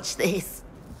 Watch this.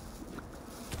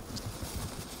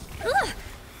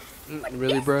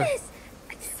 Really, bruh?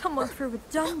 Someone threw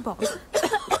a dung bomb.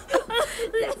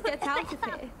 Let's get out of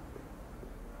here.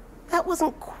 That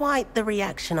wasn't quite the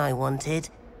reaction I wanted.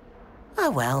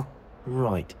 Oh well.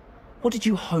 Right. What did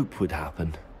you hope would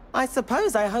happen? I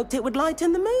suppose I hoped it would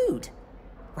lighten the mood.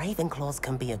 Ravenclaws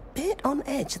can be a bit on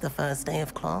edge the first day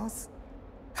of class.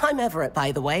 I'm Everett,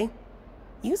 by the way.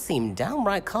 You seem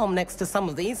downright calm next to some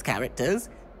of these characters,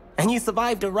 and you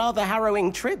survived a rather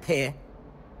harrowing trip here.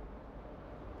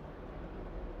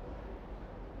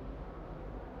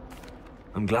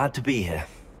 I'm glad to be here.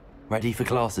 Ready for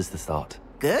classes to start.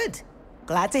 Good.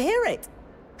 Glad to hear it.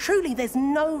 Truly, there's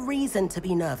no reason to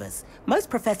be nervous. Most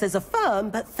professors are firm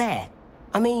but fair.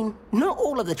 I mean, not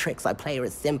all of the tricks I play are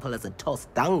as simple as a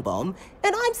tossed dung bomb,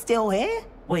 and I'm still here.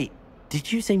 Wait,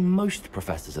 did you say most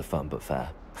professors are fun but fair?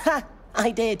 Ha!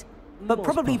 I did. But Most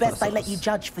probably best I let you professors.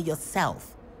 judge for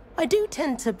yourself. I do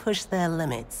tend to push their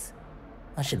limits.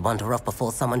 I should wander off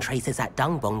before someone traces that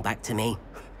dung bomb back to me.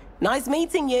 Nice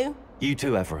meeting you. You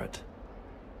too, Everett.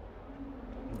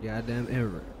 Goddamn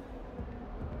Everett.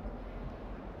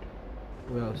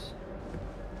 Who else?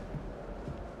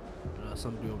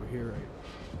 Somebody over here, right?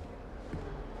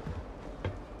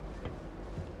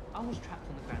 I was trapped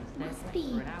on the ground Must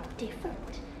be for an hour.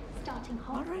 different. Starting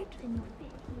Hogwarts in your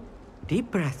fifth year. Deep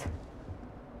breath.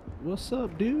 What's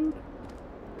up, dude?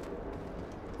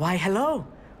 Why, hello.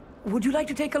 Would you like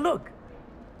to take a look?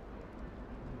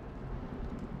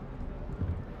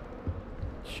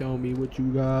 Show me what you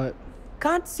got.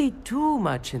 Can't see too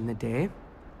much in the day.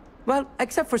 Well,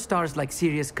 except for stars like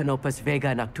Sirius, Canopus, Vega,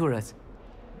 and Arcturus.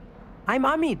 I'm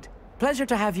Amit. Pleasure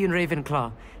to have you in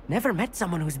Ravenclaw. Never met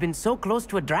someone who's been so close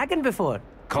to a dragon before.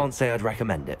 Can't say I'd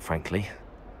recommend it, frankly.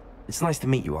 It's nice to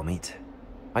meet you, Amit.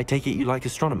 I take it you like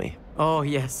astronomy. Oh,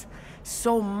 yes.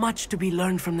 So much to be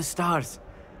learned from the stars.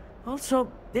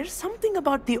 Also, there's something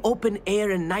about the open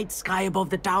air and night sky above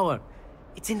the tower.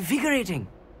 It's invigorating.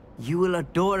 You will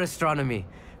adore astronomy.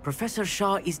 Professor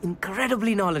Shaw is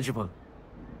incredibly knowledgeable.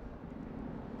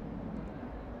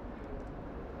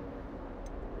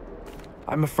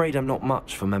 I'm afraid I'm not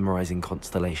much for memorizing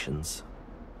constellations.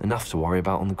 Enough to worry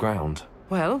about on the ground.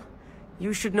 Well,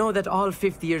 you should know that all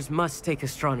fifth years must take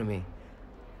astronomy.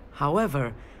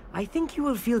 However, I think you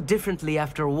will feel differently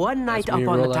after one night up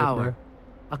on the tower.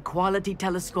 A quality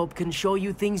telescope can show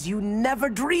you things you never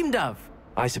dreamed of.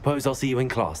 I suppose I'll see you in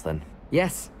class then.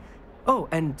 Yes. Oh,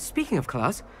 and speaking of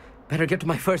class, better get to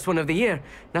my first one of the year.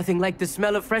 Nothing like the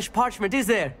smell of fresh parchment, is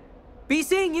there? Be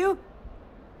seeing you.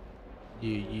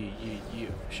 You.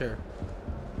 Sure.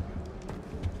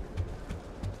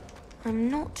 I'm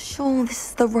not sure this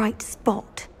is the right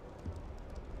spot.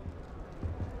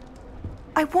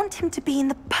 I want him to be in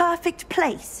the perfect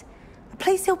place. A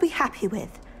place he'll be happy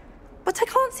with. But I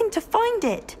can't seem to find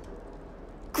it.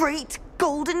 Great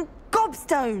golden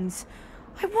gobstones!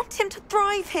 I want him to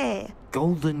thrive here.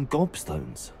 Golden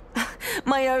gobstones?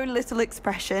 My own little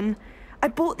expression. I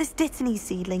bought this Dittany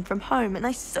seedling from home and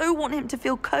I so want him to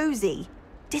feel cozy.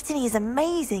 Dittany is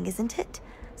amazing, isn't it?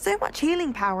 So much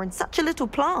healing power in such a little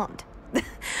plant.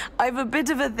 I've a bit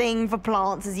of a thing for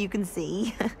plants, as you can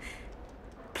see.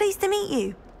 Pleased to meet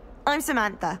you. I'm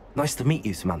Samantha. Nice to meet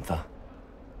you, Samantha.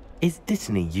 Is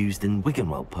Dittany used in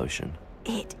Wiggenweld potion?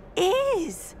 It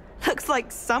is. Looks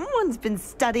like someone's been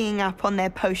studying up on their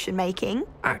potion making.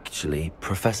 Actually,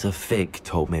 Professor Fig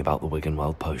told me about the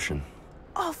Wiggenweld potion.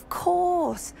 Of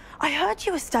course. I heard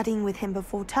you were studying with him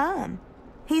before term.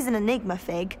 He's an enigma,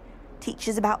 Fig.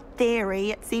 Teaches about theory,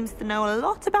 yet seems to know a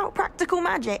lot about practical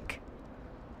magic.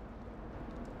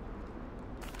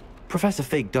 Professor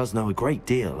Fig does know a great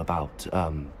deal about,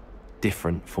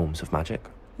 different forms of magic.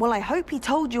 Well, I hope he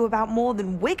told you about more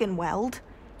than Wiggenweld.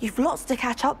 You've lots to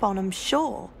catch up on, I'm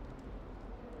sure.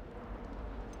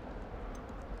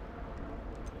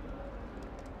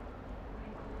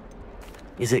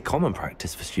 Is it common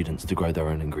practice for students to grow their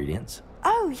own ingredients?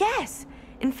 Oh, yes.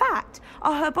 In fact,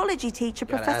 our herbology teacher,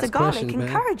 Professor Garlic,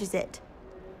 encourages it.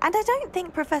 And I don't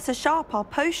think Professor Sharp, our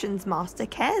potions master,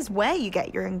 cares where you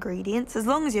get your ingredients, as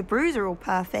long as your brews are all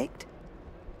perfect.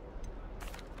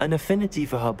 An affinity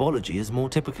for herbology is more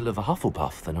typical of a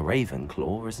Hufflepuff than a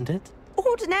Ravenclaw, isn't it?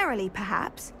 Ordinarily,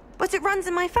 perhaps, but it runs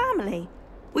in my family.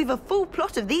 We've a full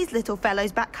plot of these little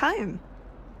fellows back home.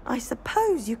 I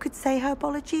suppose you could say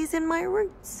herbology is in my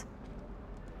roots.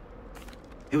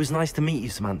 It was nice to meet you,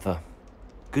 Samantha.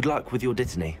 Good luck with your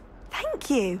Dittany. Thank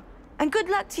you. And good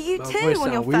luck to you too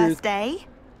on your first day.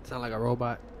 Sound like a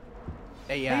robot.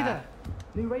 Hey there.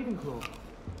 New Ravenclaw.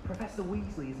 Professor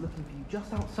Weasley is looking for you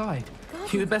just outside.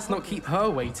 You had best not keep her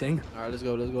waiting. Alright, let's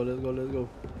go.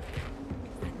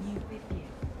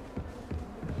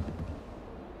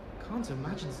 Can't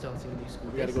imagine starting a new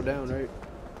school. We gotta go down, right?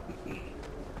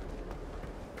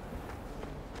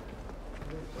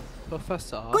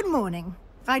 Professor. Good morning.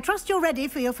 I trust you're ready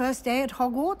for your first day at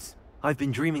Hogwarts? I've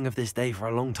been dreaming of this day for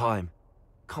a long time.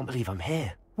 Can't believe I'm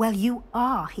here. Well, you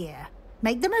are here.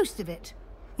 Make the most of it.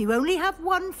 You only have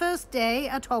one first day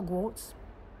at Hogwarts.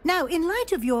 Now, in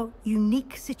light of your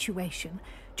unique situation,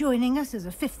 joining us as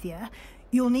a fifth year,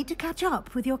 you'll need to catch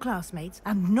up with your classmates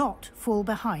and not fall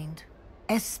behind.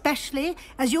 Especially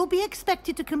as you'll be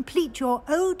expected to complete your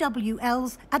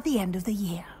OWLs at the end of the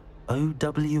year.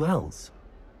 OWLs?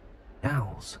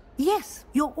 Owls? Yes,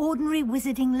 your ordinary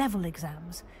wizarding level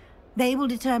exams. They will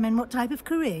determine what type of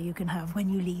career you can have when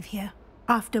you leave here.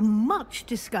 After much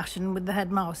discussion with the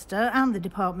headmaster and the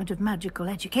Department of Magical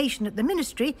Education at the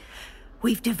Ministry,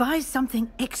 we've devised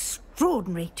something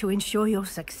extraordinary to ensure your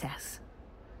success.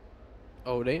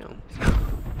 Oh, damn.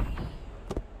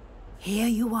 Here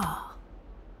you are.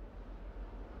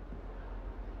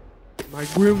 My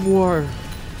grimoire.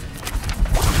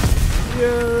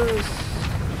 Yes.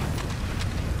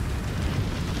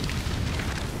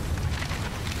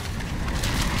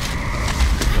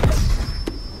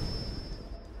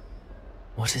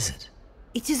 What is it?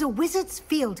 It is a wizard's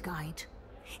field guide.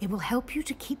 It will help you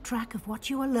to keep track of what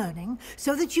you are learning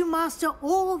so that you master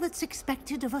all that's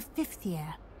expected of a fifth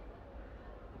year.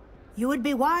 You would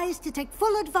be wise to take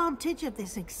full advantage of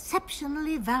this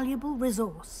exceptionally valuable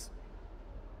resource.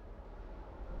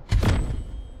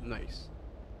 Nice.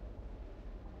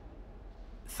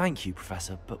 Thank you,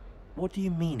 Professor, but what do you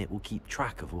mean it will keep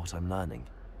track of what I'm learning?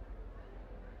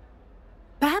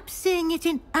 Perhaps seeing it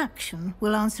in action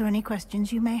will answer any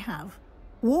questions you may have.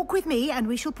 Walk with me and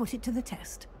we shall put it to the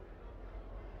test.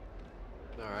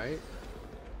 All right.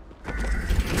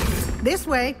 This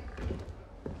way.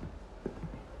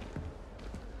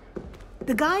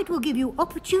 The guide will give you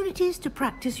opportunities to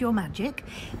practice your magic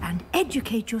and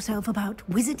educate yourself about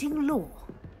wizarding lore.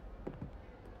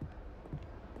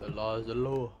 The law is the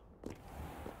law.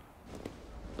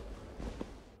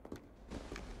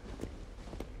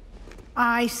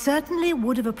 I certainly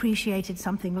would have appreciated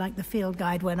something like the field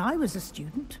guide when I was a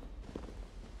student.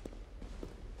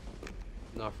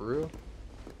 Not for real.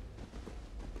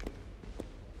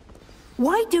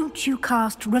 Why don't you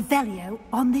cast Revelio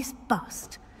on this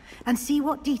bust and see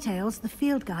what details the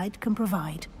field guide can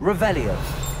provide? Revelio.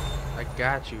 I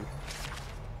got you.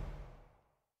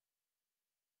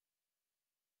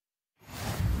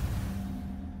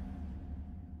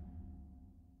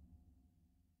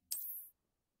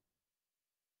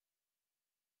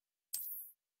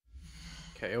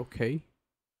 Okay, okay.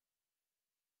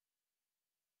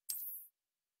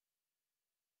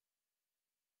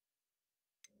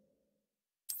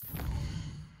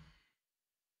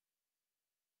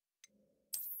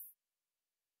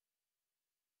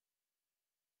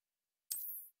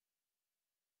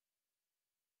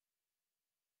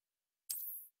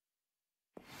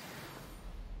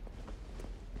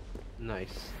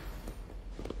 Nice.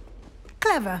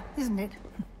 Clever, isn't it?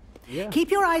 Yeah.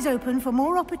 Keep your eyes open for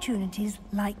more opportunities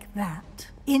like that,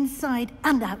 inside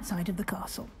and outside of the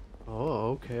castle.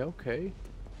 Oh, okay, okay.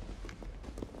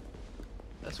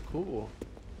 That's cool.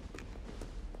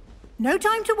 No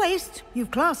time to waste.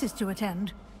 You've classes to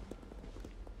attend.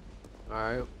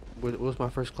 Alright, what's my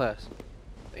first class?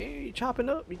 Hey, you chopping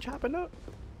up, you chopping up.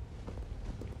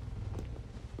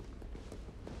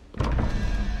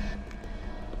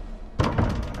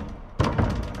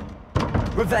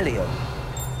 Revelio.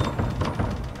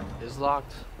 It's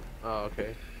locked. Oh,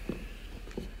 okay.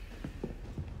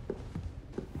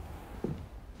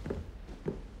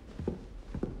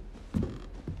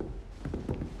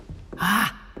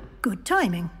 Ah, good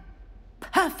timing.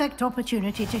 Perfect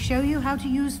opportunity to show you how to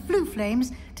use flue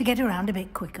flames to get around a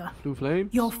bit quicker. Flue flame?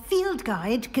 Your field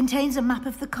guide contains a map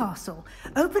of the castle.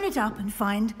 Open it up and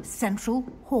find Central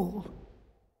Hall.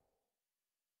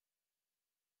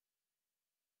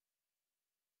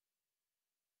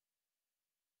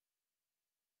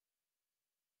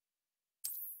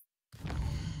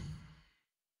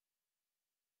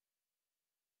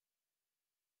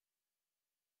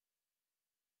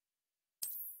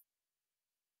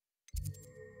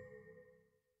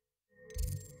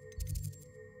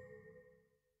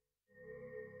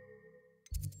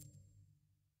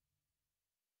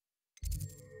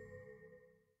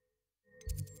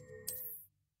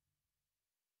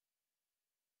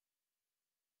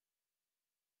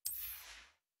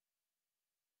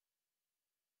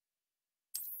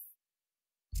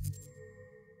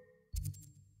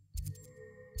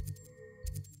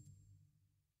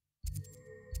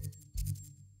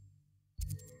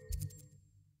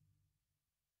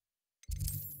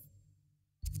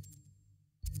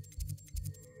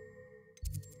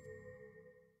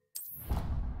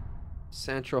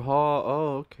 Central Hall.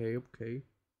 Oh, okay, okay.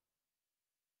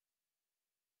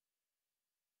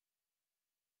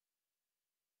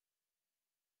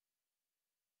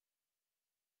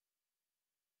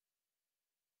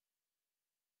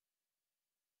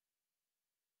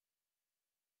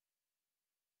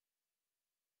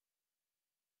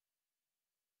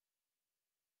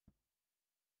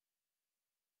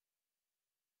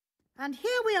 And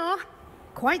here we are.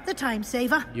 Quite the time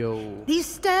saver. Yo. These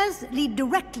stairs lead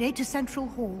directly to Central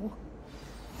Hall.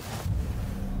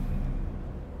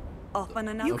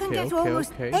 You can get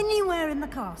almost anywhere in the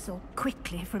castle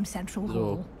quickly from Central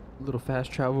Hall. Little fast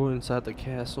travel inside the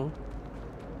castle.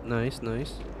 Nice,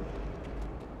 nice.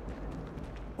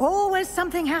 Always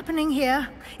something happening here.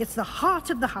 It's the heart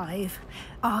of the hive.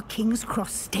 Our King's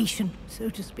Cross station, so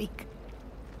to speak.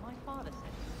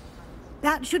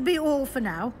 That should be all for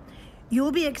now.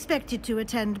 You'll be expected to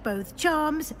attend both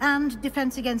Charms and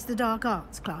Defense Against the Dark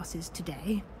Arts classes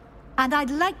today. And I'd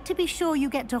like to be sure you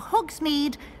get to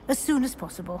Hogsmeade as soon as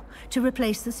possible to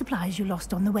replace the supplies you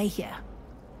lost on the way here.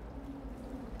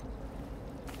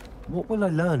 What will I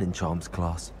learn in Charms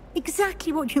class?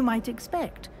 Exactly what you might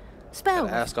expect.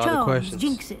 Spells, Ask all the charms, questions.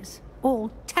 jinxes,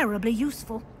 all terribly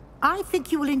useful. I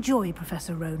think you will enjoy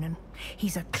Professor Ronan.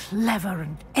 He's a clever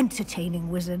and entertaining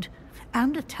wizard,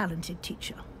 and a talented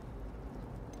teacher.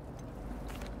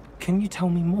 Can you tell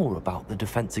me more about the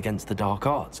Defense Against the Dark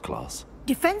Arts class?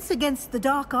 Defense Against the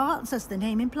Dark Arts, as the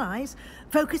name implies,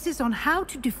 focuses on how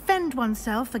to defend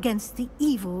oneself against the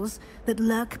evils that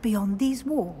lurk beyond these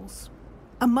walls.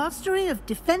 A mastery of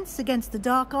Defense Against the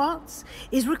Dark Arts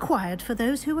is required for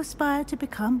those who aspire to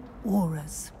become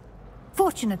Aurors.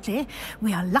 Fortunately,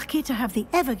 we are lucky to have the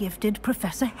ever-gifted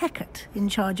Professor Hecat in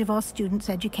charge of our students'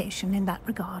 education in that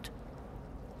regard.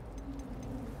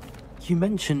 You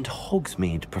mentioned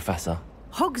Hogsmeade, Professor.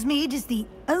 Hogsmeade is the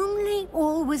only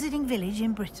all-wizarding village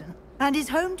in Britain, and is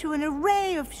home to an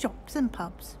array of shops and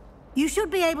pubs. You should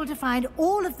be able to find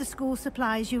all of the school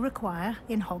supplies you require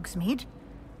in Hogsmeade.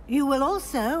 You will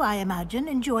also, I imagine,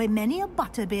 enjoy many a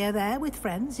butterbeer there with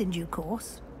friends in due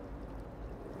course.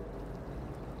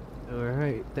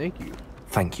 Alright, thank you.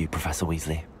 Thank you, Professor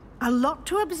Weasley. A lot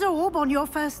to absorb on your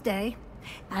first day,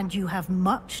 and you have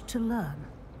much to learn.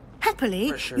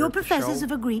 Happily, your professors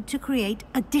have agreed to create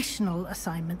additional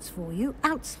assignments for you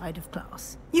outside of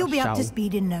class. You'll be up to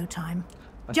speed in no time.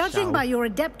 Judging by your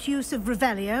adept use of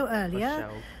Revelio earlier,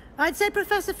 I'd say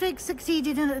Professor Fig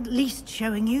succeeded in at least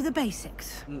showing you the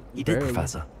basics. You did,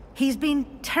 Professor. He's been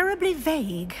terribly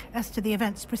vague as to the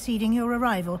events preceding your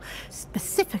arrival,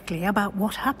 specifically about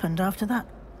what happened after that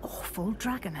awful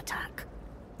dragon attack.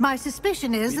 My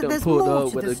suspicion is that there's more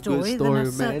to the story than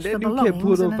a search for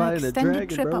belongings and an extended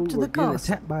trip up to the castle.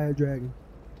 Attacked by a dragon.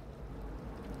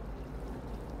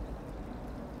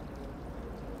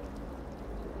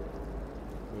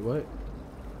 Wait, what?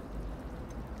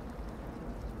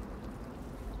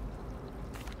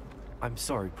 I'm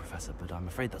sorry, Professor, but I'm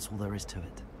afraid that's all there is to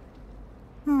it.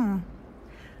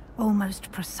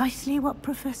 Almost precisely what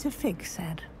Professor Fig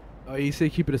said. Oh, you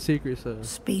said keep it a secret, so...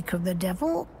 Speak of the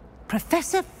devil.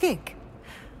 Professor Fig.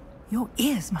 Your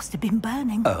ears must have been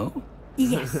burning. Oh?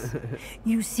 Yes.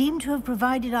 You seem to have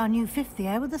provided our new fifth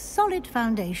year with a solid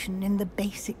foundation in the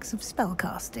basics of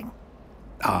spellcasting.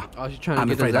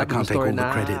 I'm afraid I can't take all the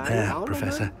credit there,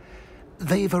 Professor.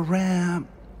 They've a rare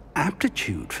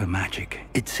aptitude for magic,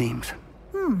 it seems.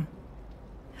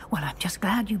 Well, I'm just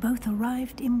glad you both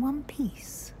arrived in one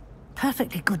piece.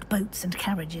 Perfectly good boats and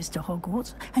carriages to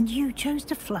Hogwarts, and you chose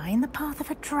to fly in the path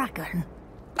of a dragon.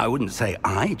 I wouldn't say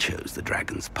I chose the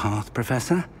dragon's path,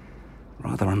 Professor.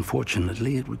 Rather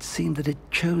unfortunately, it would seem that it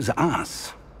chose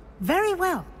us. Very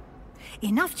well.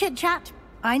 Enough chit-chat.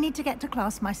 I need to get to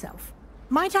class myself.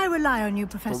 Might I rely on you,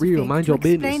 Professor Fig, to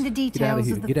explain the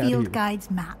details of the field guide's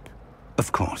map?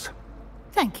 Of course.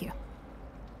 Thank you.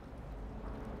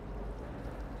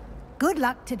 Good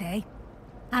luck today.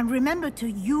 And remember to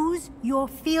use your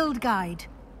field guide.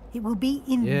 It will be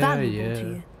invaluable to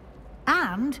you.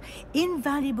 And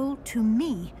invaluable to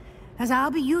me, as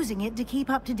I'll be using it to keep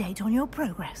up to date on your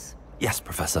progress. Yes,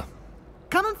 Professor.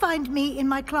 Come and find me in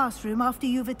my classroom after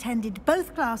you've attended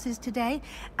both classes today,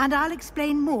 and I'll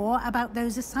explain more about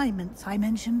those assignments I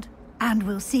mentioned. And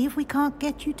we'll see if we can't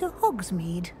get you to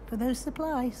Hogsmeade for those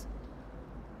supplies.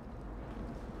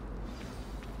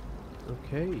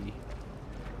 Okay.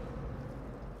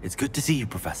 It's good to see you,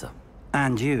 Professor.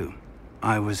 And you.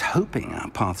 I was hoping our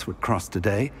paths would cross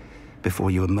today, before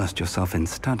you immersed yourself in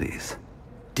studies.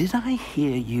 Did I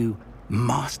hear you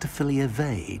masterfully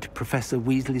evade Professor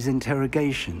Weasley's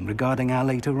interrogation regarding our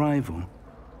late arrival?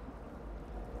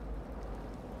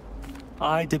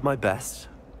 I did my best,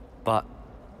 but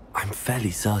I'm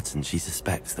fairly certain she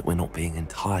suspects that we're not being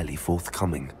entirely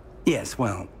forthcoming. Yes,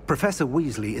 well, Professor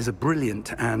Weasley is a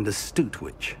brilliant and astute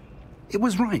witch. It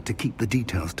was right to keep the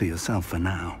details to yourself for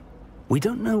now. We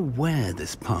don't know where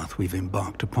this path we've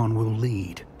embarked upon will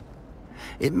lead.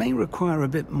 It may require a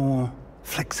bit more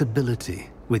flexibility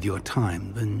with your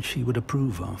time than she would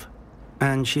approve of.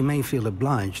 And she may feel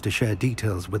obliged to share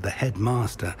details with the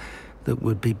headmaster that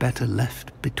would be better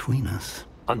left between us.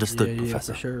 Understood,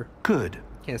 Professor. For sure. Good.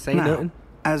 Can't say now, nothing.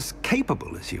 As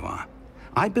capable as you are,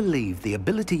 I believe the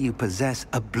ability you possess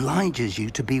obliges you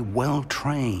to be well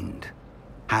trained.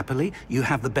 Happily, you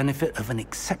have the benefit of an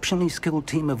exceptionally skilled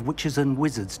team of witches and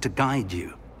wizards to guide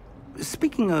you.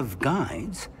 Speaking of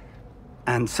guides,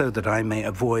 and so that I may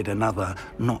avoid another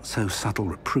not-so-subtle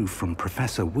reproof from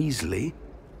Professor Weasley,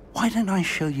 why don't I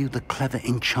show you the clever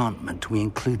enchantment we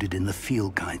included in the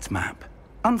field guide's map?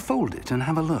 Unfold it and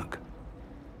have a look.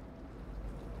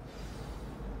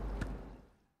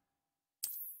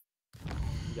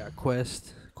 You got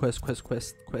questing.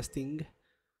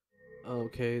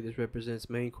 Okay, this represents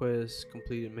main quest,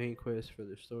 completed main quest for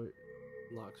the story,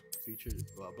 unlocks features,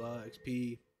 blah blah,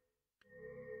 XP.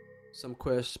 Some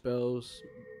quest spells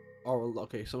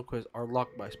some quests are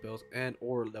locked by spells and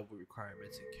or level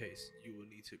requirements in case you will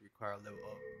need to require level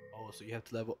up. Oh, so you have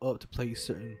to level up to play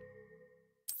certain.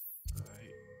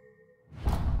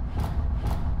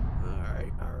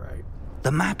 Alright.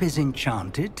 The map is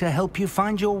enchanted to help you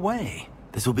find your way.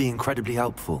 This will be incredibly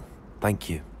helpful. Thank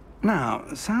you. Now,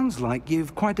 sounds like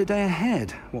you've quite a day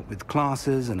ahead, what with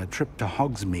classes and a trip to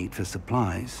Hogsmeade for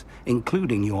supplies,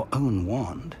 including your own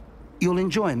wand. You'll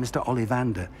enjoy Mr.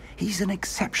 Ollivander. He's an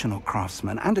exceptional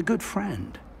craftsman and a good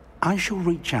friend. I shall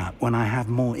reach out when I have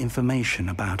more information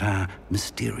about our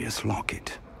mysterious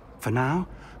locket. For now,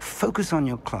 focus on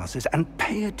your classes and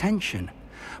pay attention.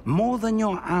 More than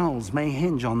your owls may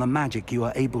hinge on the magic you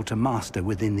are able to master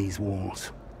within these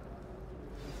walls.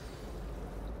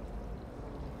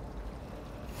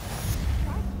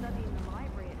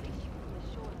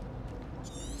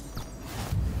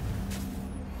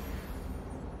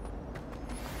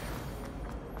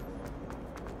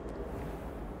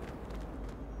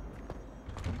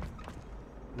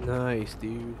 Nice,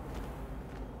 dude.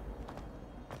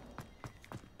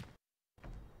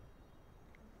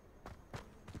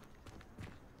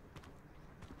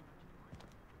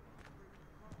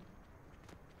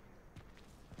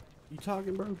 You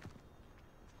talking, bro?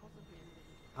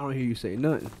 I don't hear you say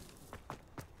nothing.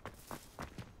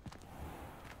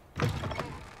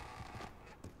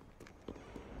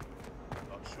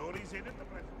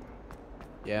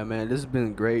 Yeah, man, this has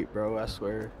been great, bro. I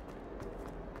swear.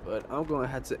 But I'm gonna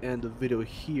have to end the video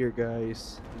here,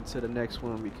 guys, until the next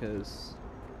one, because,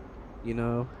 you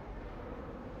know,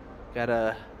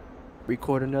 gotta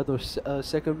record another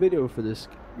second video for this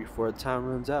before time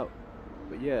runs out.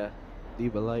 But yeah,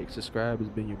 leave a like, subscribe.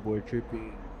 It's been your boy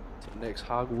Trippy. Till the next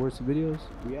Hogwarts videos,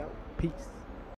 we out. Peace.